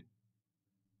 128.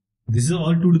 This is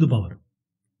all 2 to the power.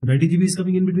 90 GB is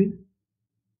coming in between.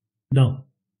 Now,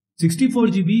 64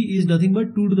 GB is nothing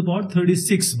but 2 to the power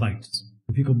 36 bytes.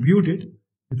 If you compute it,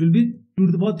 it will be 2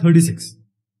 to the power 36.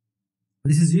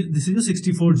 This is your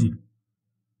 64 GB.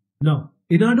 Now,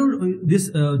 in order this,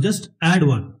 just add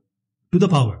 1 to the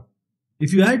power.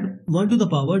 If you add 1 to the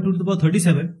power 2 to the power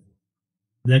 37,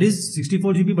 that is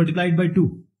 64 GB multiplied by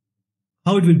 2.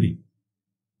 How it will be?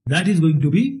 That is going to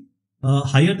be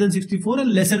higher than 64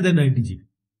 and lesser than 90 GB.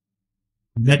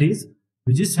 That is,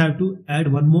 we just have to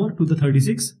add 1 more to the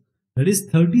 36. That is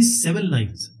 37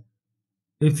 lines.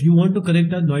 If you want to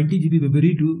connect a 90 GB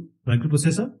memory to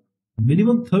microprocessor,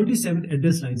 minimum 37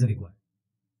 address lines are required.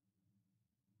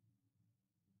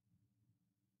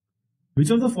 Which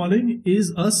of the following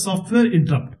is a software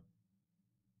interrupt?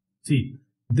 See,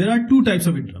 there are two types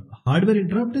of interrupt: hardware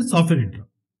interrupt and software interrupt.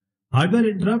 Hardware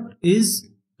interrupt is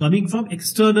coming from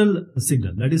external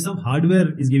signal, that is, some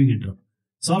hardware is giving interrupt.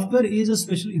 Software is a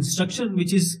special instruction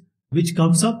which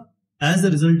comes up as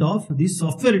a result of the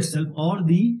software itself, or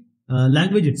the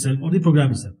language itself, or the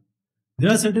program itself.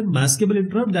 There are certain maskable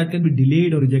interrupt that can be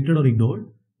delayed or rejected or ignored.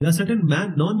 There are certain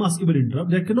non-maskable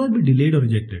interrupt that cannot be delayed or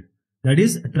rejected. That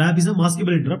is, trap is a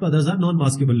maskable interrupt, others are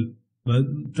non-maskable.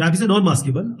 Trap is a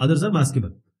non-maskable, others are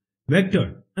maskable.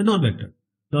 Vector and non-vector.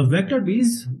 Now, vector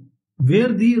means where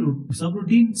the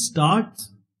subroutine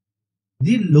starts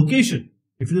the location.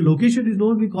 If the location is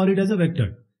known, we call it as a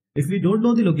vector. If we don't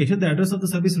know the location, the address of the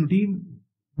service routine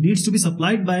needs to be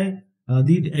supplied by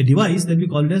the device, then we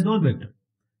call it as non-vector. So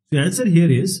the answer here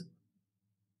is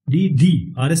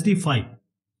D, RST5.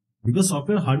 Because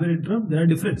software, hardware interrupt, there are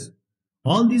difference.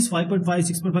 All these 5.5,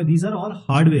 6.5, these are all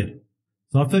hardware.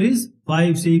 Software is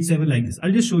 5, 6, 7 like this.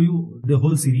 I'll just show you the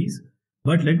whole series.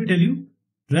 But let me tell you,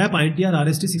 trap, INTR,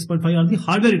 RST 6.5 are the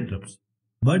hardware interrupts.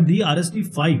 But the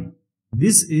RST5,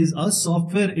 this is a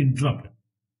software interrupt.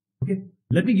 Okay.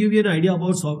 Let me give you an idea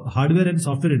about hardware and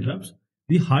software interrupts.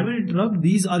 The hardware interrupt,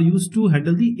 these are used to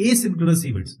handle the asynchronous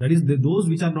events. That is, those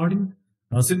which are not in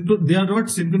they are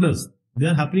not synchronous. They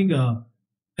are happening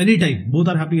anytime. Both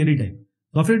are happening anytime.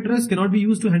 Software interrupts cannot be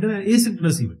used to handle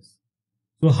asynchronous events.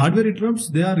 So hardware interrupts,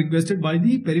 they are requested by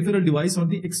the peripheral device or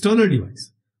the external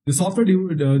device. The software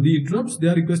the interrupts, they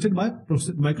are requested by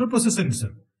microprocessor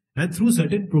itself, and through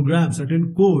certain programs,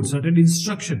 certain code, certain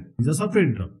instruction. These are software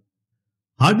interrupt.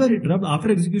 Hardware interrupt, after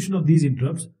execution of these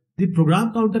interrupts, the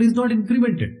program counter is not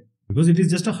incremented because it is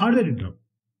just a hardware interrupt.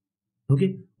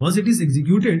 Okay, once it is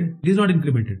executed, it is not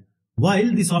incremented.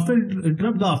 While the software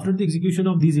interrupt, after the execution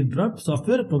of these interrupts,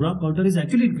 software program counter is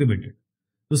actually incremented.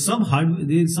 So some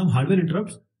hardware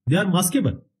interrupts, they are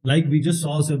maskable, like we just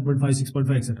saw 7.5,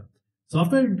 6.5, etc.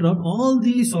 Software interrupt, all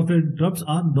these software interrupts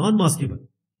are non-maskable.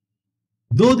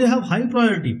 Though they have high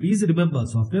priority, please remember,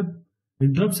 software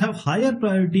interrupts have higher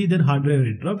priority than hardware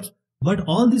interrupts, but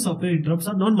all the software interrupts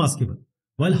are non-maskable.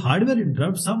 While hardware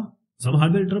interrupts, some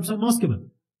hardware interrupts are maskable,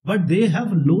 but they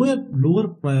have lower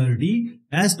priority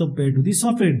as compared to the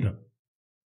software interrupt.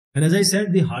 And as I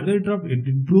said, the hardware interrupt, it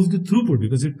improves the throughput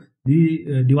because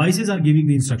the devices are giving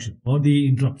the instruction or the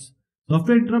interrupts.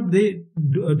 Software interrupt, they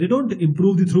don't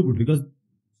improve the throughput because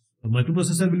the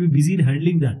microprocessor will be busy in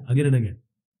handling that again and again.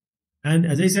 And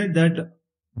as I said, that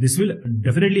this will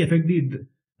definitely affect the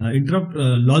interrupt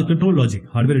control logic,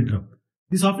 hardware interrupt.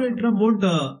 The software interrupt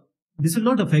won't, this will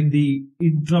not affect the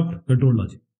interrupt control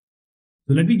logic.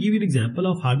 So let me give you an example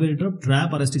of hardware interrupt: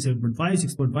 trap, RST 7.5,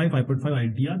 6.5, 5.5,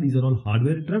 INTR. These are all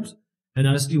hardware interrupts. And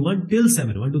RST 1 till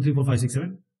 7, 1, 2, 3, 4, 5, 6,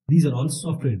 7. These are all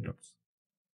software interrupts.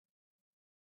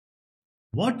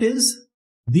 What is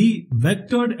the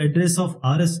vectored address of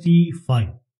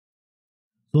RST5?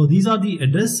 So these are the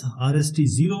address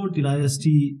RST0 till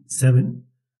RST7,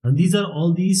 and these are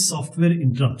all these software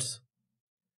interrupts.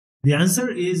 The answer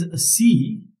is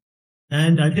C,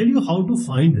 and I'll tell you how to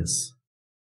find this,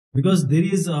 because there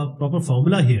is a proper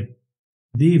formula here.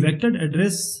 The vectored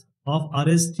address of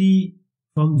RST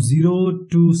from 0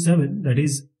 to 7, that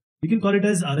is, you can call it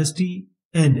as RST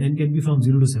n can be from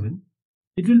 0 to 7.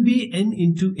 It will be n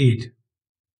into 8.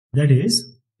 That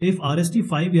is, if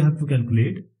RST5 you have to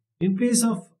calculate, in place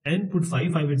of n put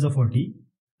 5 8s are 40,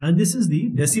 and this is the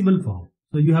decimal form.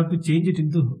 So you have to change it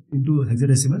into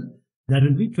hexadecimal. That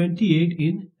will be 28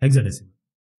 in hexadecimal.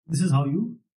 This is how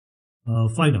you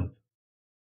find out.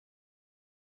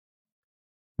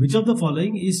 Which of the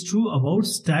following is true about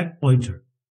stack pointer?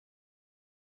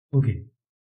 Okay.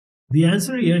 The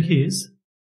answer here is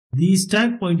the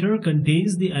stack pointer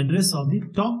contains the address of the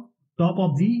top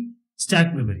of the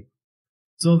stack memory.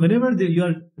 So whenever you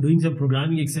are doing some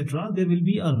programming, etc., there will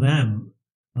be a RAM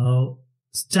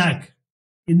stack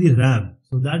in the RAM.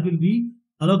 So that will be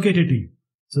allocated to you.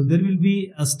 So there will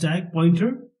be a stack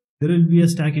pointer. There will be a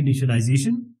stack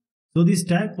initialization. So the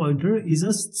stack pointer is a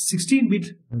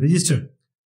 16-bit register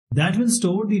that will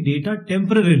store the data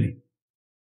temporarily.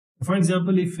 For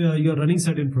example, if you are running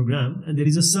certain program and there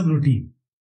is a subroutine.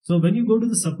 So when you go to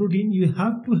the subroutine, you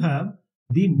have to have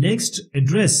the next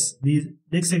address,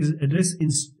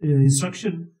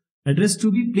 instruction address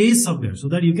to be placed somewhere so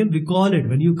that you can recall it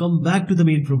when you come back to the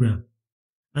main program.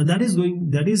 And that is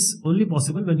only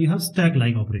possible when you have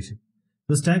stack-like operation.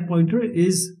 The stack pointer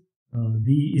is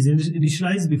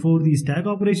initialized before the stack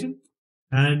operation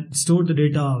and store the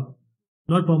data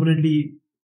not permanently,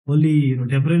 only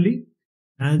temporarily.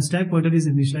 And stack pointer is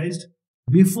initialized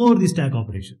before the stack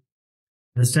operation.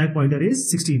 The stack pointer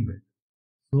is 16-bit.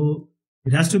 So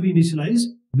it has to be initialized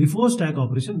before stack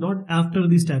operation, not after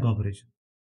the stack operation.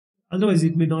 Otherwise,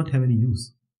 it may not have any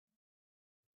use.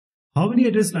 How many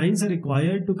address lines are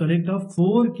required to connect a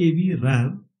 4 KB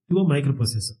RAM to a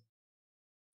microprocessor?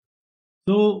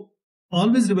 So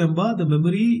always remember the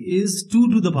memory is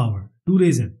 2 to the power, 2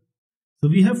 raised n. So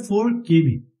we have 4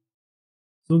 KB.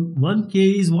 So 1 K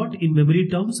is what in memory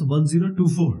terms?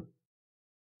 1024.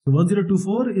 So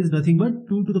 1024 is nothing but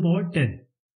 2 to the power 10.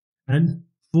 And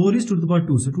 4 is 2 to the power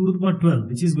 2. So 2 to the power 12,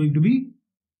 which is going to be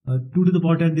 2 to the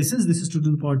power 10. This is 2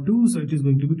 to the power 2. So it is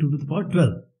going to be 2 to the power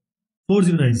 12.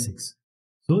 4096.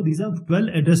 So these are 12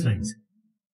 address lines.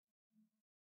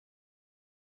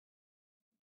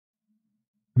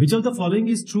 Which of the following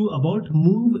is true about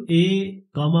move A,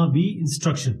 B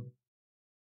instruction?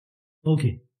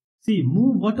 Okay. See,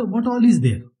 move, what all is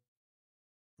there?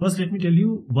 First, let me tell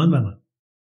you one by one.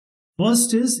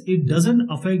 First is, it doesn't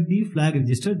affect the flag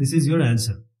register. This is your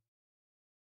answer.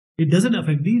 It doesn't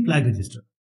affect the flag register.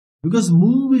 Because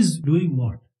move is doing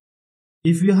what?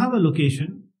 If you have a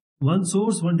location, one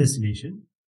source, one destination,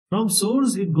 from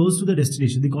source it goes to the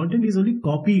destination. The content is only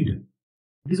copied.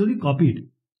 It is only copied.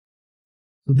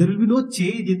 So there will be no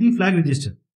change in the flag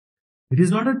register. It is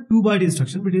not a 2-byte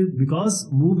instruction, but it is because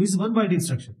move is 1-byte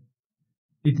instruction.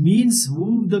 It means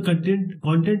move the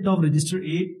content of register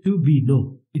A to B.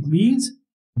 No, it means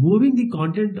moving the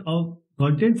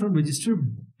content from register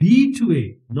B to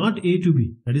A, not A to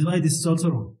B. That is why this is also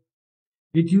wrong.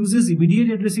 It uses immediate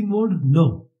addressing mode.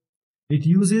 No, it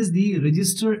uses the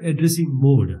register addressing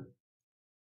mode.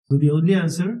 So the only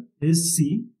answer is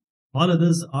C. All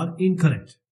others are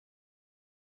incorrect.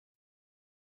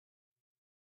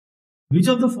 Which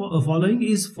of the following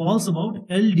is false about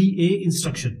LDA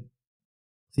instruction?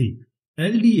 See,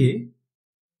 LDA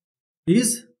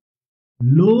is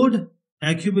load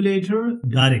accumulator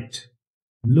direct.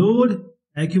 Load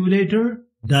accumulator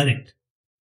direct.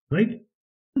 Right?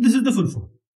 So this is the full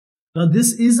form. Now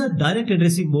this is a direct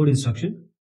addressing mode instruction.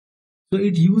 So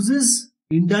it uses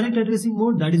indirect addressing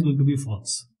mode. That is going to be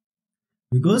false.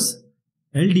 Because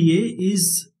LDA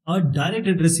is a direct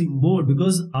addressing mode,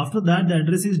 because after that the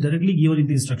address is directly given in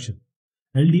the instruction.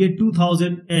 LDA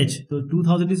 2000H, so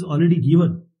 2000 is already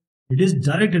given. It is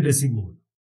direct addressing mode.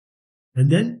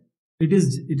 And then it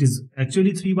is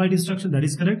actually 3-byte instruction. That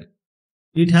is correct.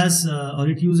 It has or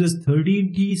it uses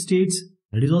 13 key states.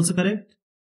 That is also correct.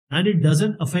 And it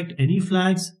doesn't affect any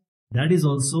flags. That is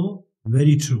also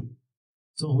very true.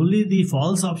 So only the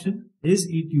false option is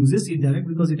it uses indirect,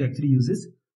 because it actually uses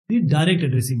the direct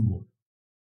addressing mode.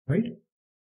 Right?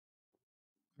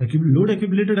 Load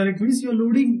accumulator direct means you are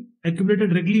loading accumulator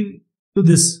directly to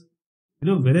this.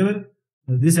 Wherever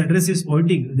this address is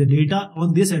pointing, the data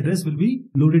on this address will be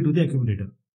loaded to the accumulator.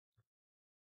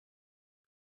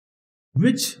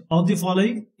 Which of the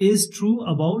following is true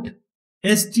about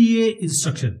STA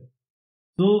instruction?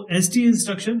 So STA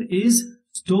instruction is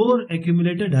store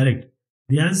accumulator direct.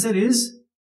 The answer is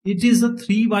it is a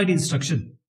 3-byte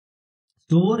instruction.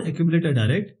 Store accumulator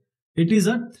direct. It is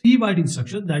a 3-byte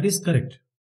instruction. That is correct.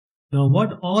 Now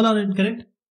what all are incorrect?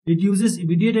 It uses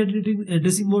immediate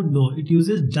addressing mode. No, it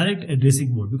uses direct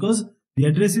addressing mode because the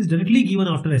address is directly given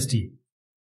after STA.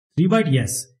 3-byte,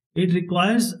 yes. It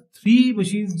requires 3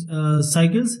 machine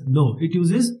cycles. No, it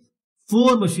uses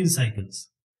 4 machine cycles.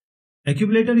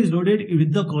 Accumulator is loaded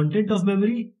with the content of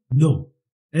memory. No.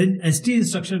 And ST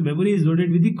instruction memory is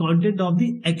loaded with the content of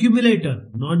the accumulator,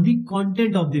 not the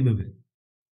content of the memory.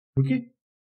 Okay.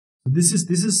 So this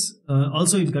is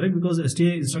also incorrect because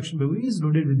STA instruction memory is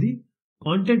loaded with the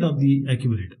content of the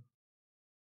accumulator.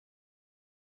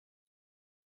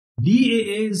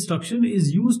 DAA instruction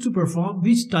is used to perform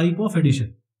which type of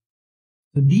addition?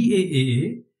 The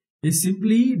DAA is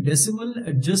simply decimal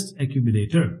adjust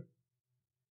accumulator.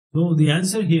 So the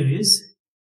answer here is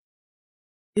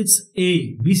it's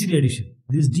A, BCD addition.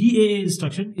 This DAA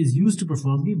instruction is used to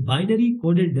perform the binary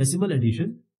coded decimal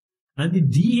addition, and the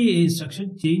DAA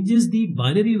instruction changes the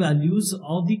binary values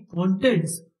of the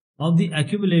contents of the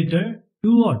accumulator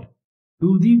to what?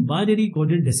 To the binary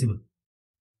coded decimal.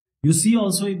 You see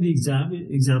also in the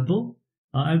example,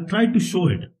 I've tried to show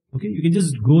it. Okay, you can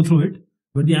just go through it.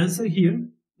 But the answer here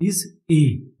is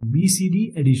A,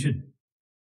 BCD addition.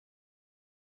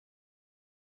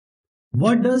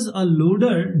 What does a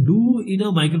loader do in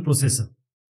a microprocessor?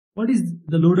 What is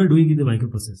the loader doing in the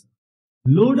microprocessor?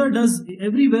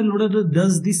 Everywhere loader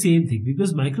does the same thing,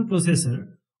 because microprocessor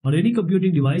or any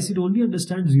computing device, it only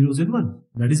understands zeros and one.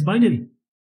 That is binary.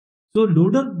 So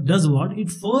loader does what? It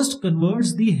first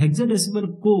converts the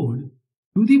hexadecimal code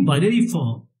to the binary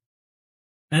form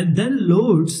and then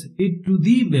loads it to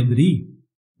the memory.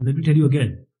 Let me tell you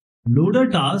again. Loader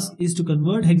task is to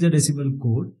convert hexadecimal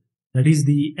code, that is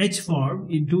the H form,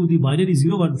 into the binary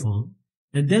 01 form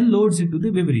and then loads it to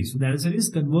the memory. So the answer is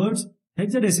converts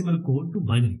hexadecimal code to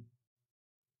binary.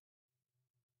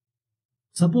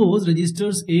 Suppose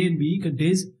registers A and B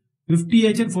contains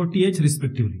 50H and 40H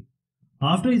respectively.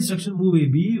 After instruction move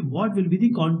AB, what will be the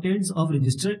contents of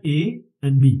register A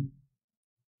and B?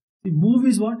 The move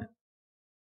is what?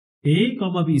 A,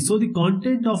 B. So the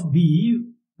content of B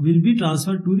will be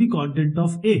transferred to the content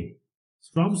of A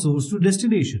from source to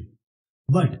destination.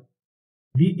 But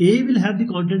the A will have the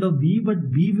content of B, but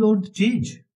B won't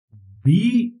change.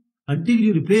 B, until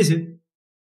you replace it,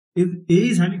 if A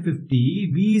is having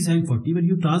 50, B is having 40, when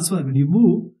you transfer, when you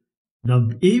move, now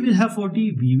A will have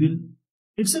 40, B will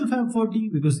itself have 40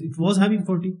 because it was having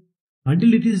 40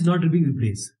 until it is not being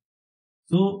replaced.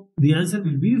 So the answer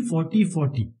will be 40,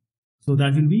 40. So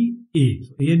that will be A.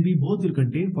 So A and B both will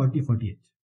contain 40, 40H.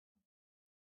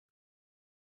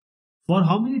 For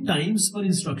how many times per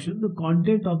instruction the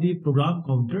content of the program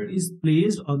counter is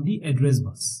placed on the address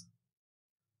bus?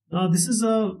 Now this is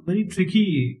a very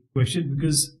tricky question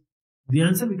because the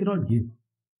answer we cannot give.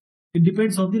 It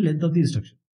depends on the length of the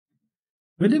instruction.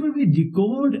 Whenever we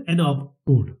decode an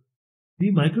opcode,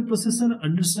 the microprocessor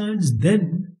understands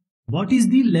then what is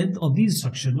the length of the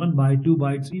instruction, 1 byte, 2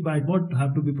 byte, 3 byte, what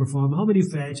have to be performed, how many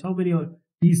fetch, how many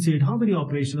T-state, how many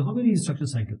operations, how many instruction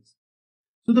cycles.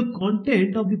 So the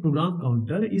content of the program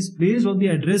counter is placed on the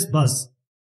address bus.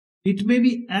 It may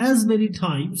be as many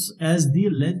times as the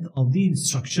length of the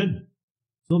instruction.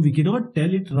 So we cannot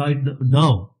tell it right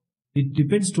now. It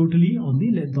depends totally on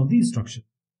the length of the instruction.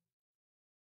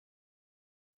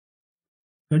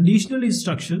 Conditional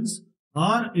instructions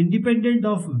are independent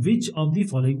of which of the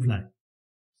following flag?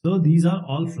 So these are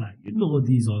all flag. You know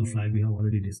these all flag we have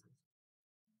already discussed.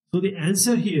 So the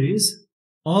answer here is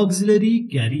auxiliary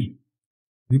carry.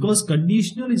 Because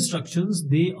conditional instructions,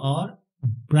 they are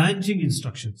branching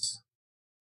instructions.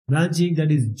 Branching,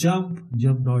 that is jump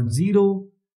not zero.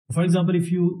 For example,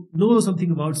 if you know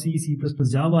something about C, C++,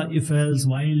 Java, if else,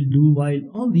 while, do, while,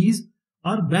 all these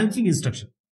are branching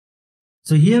instructions.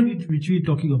 So here which we are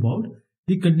talking about,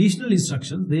 the conditional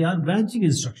instructions, they are branching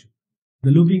instructions.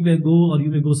 The looping may go or you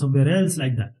may go somewhere else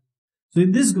like that. So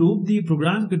in this group, the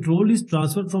program control is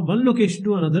transferred from one location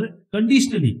to another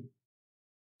conditionally.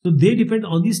 So they depend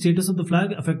on the status of the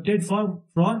flag affected for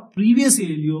previous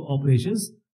ALU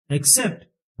operations except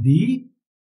the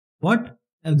what?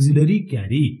 Auxiliary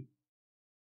carry.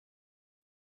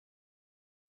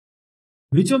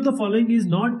 Which of the following is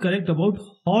not correct about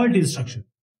halt instruction?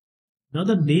 Now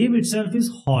the name itself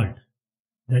is halt.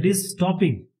 That is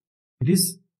stopping. It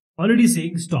is already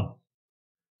saying stop.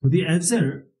 So the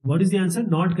answer, what is the answer?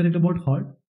 Not correct about halt.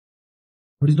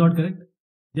 What is not correct?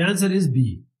 The answer is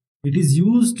B. It is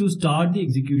used to start the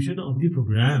execution of the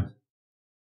program.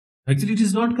 Actually, it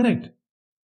is not correct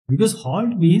because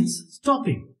halt means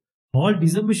stopping. Halt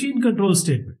is a machine control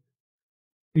statement.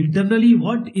 Internally,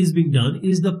 what is being done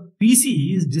is the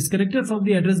PC is disconnected from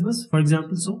the address bus, for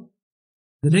example, so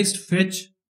the next fetch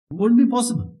won't be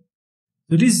possible.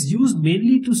 So it is used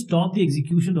mainly to stop the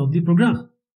execution of the program.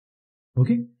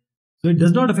 Okay, so it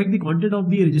does not affect the content of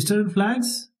the register and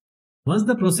flags. Once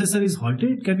the processor is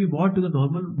halted, it can be brought to the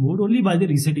normal mode only by the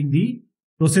resetting the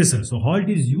processor. So halt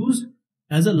is used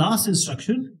as a last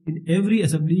instruction in every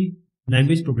assembly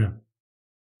language program.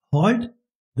 Halt,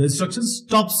 the instruction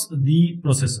stops the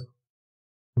processor.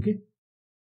 Okay.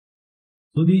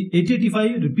 So the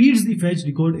 8085 repeats the fetch,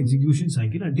 decode, execution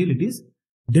cycle until it is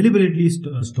deliberately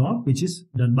stopped, which is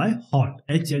done by halt.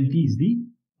 HLT is the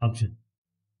option.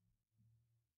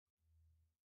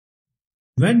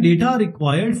 When data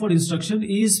required for instruction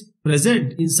is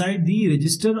present inside the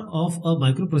register of a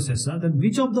microprocessor, then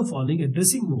which of the following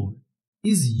addressing mode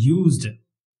is used?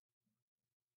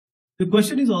 The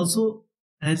question is also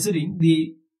answering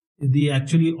the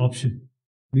actually option,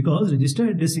 because register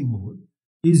addressing mode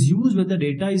is used when the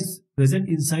data is present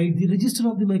inside the register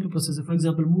of the microprocessor. For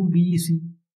example, move B, C.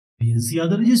 B and C are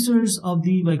the registers of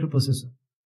the microprocessor.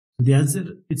 So the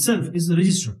answer itself is the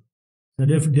register.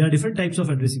 There are different types of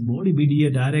addressing mode: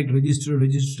 immediate, direct, register,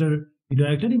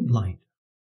 indirect, and implied.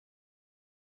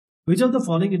 Which of the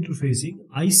following interfacing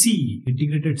IC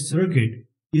integrated circuit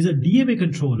is a DMA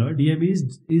controller? DMA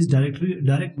is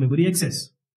direct memory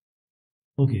access.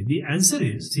 Okay, the answer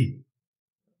is, see,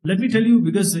 let me tell you,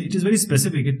 because it is very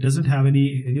specific, it doesn't have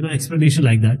any explanation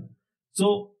like that.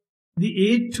 So the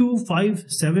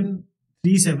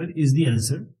 825737 is the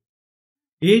answer.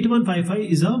 8155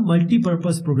 is a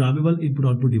multi-purpose programmable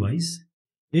input-output device.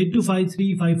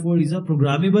 825354 is a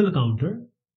programmable counter.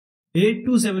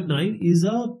 8279 is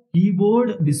a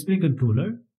keyboard display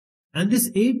controller. And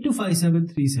this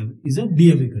 825737 is a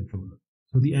DMA controller.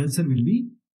 So the answer will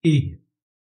be A here.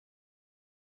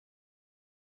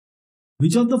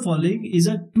 Which of the following is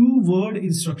a two-word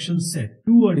instruction set?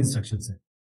 Two-word instruction set.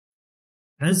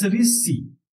 Answer is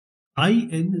C.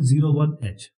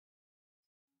 IN01H.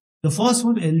 The first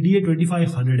one LDA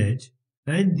 2500H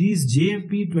and these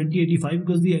JMP 2085,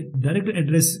 because the direct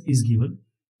address is given.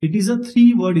 It is a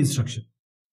three-word instruction.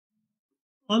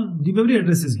 All the memory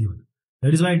address is given.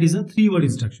 That is why it is a three-word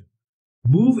instruction.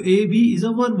 Move AB is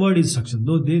a one-word instruction.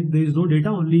 Though there is no data,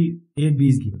 only A and B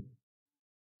is given.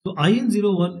 So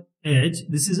IN01H,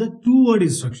 this is a two-word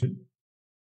instruction.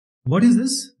 What is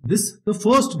this? The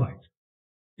first byte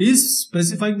is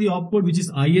specifying the opcode, which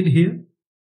is IN here.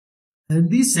 And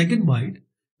the second byte,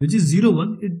 which is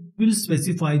 01, it will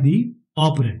specify the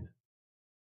operand.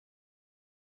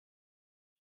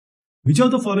 Which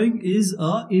of the following is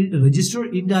a register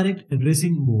indirect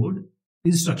addressing mode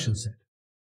instruction set?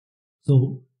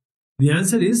 So the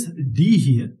answer is D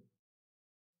here.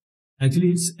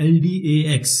 Actually, it's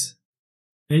LDAX.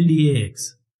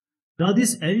 LDAX. Now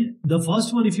this the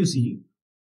first one, if you see,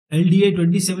 LDA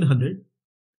 2700,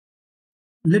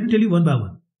 let me tell you one by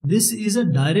one. This is a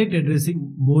direct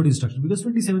addressing mode instruction because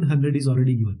 2700 is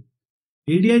already given.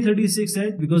 ADI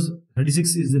 36H, because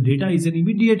 36 is the data, is an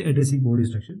immediate addressing mode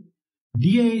instruction.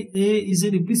 DIA is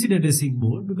an implicit addressing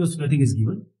mode because nothing is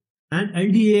given. And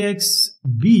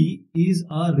LDAX-B is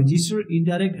a register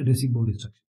indirect addressing mode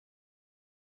instruction.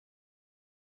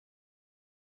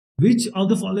 Which of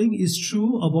the following is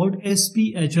true about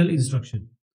SPHL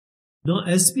instruction? Now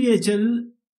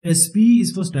SPHL, SP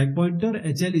is for stack pointer,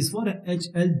 HL is for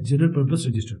HL general purpose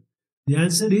register. The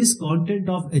answer is content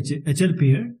of HL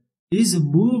pair is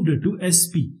moved to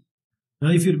SP. Now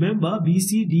if you remember B,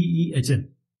 C, D, E, HL,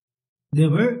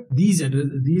 there were these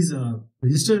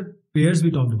register pairs we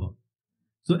talked about.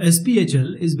 So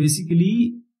SPHL is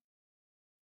basically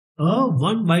a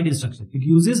 1 byte instruction. It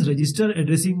uses register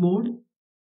addressing mode.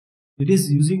 It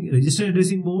is using register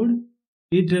addressing mode.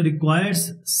 It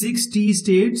requires 6 T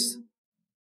states.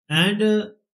 And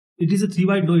it is a 3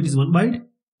 byte, no, it is 1 byte,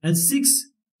 and 6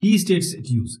 T states it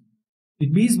use.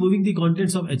 It means moving the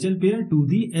contents of HL pair to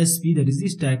the SP, that is the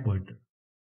stack pointer.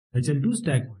 HL to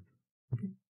stack pointer. Okay.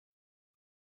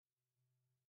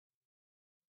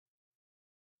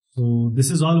 So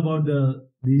this is all about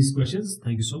these questions.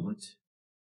 Thank you so much.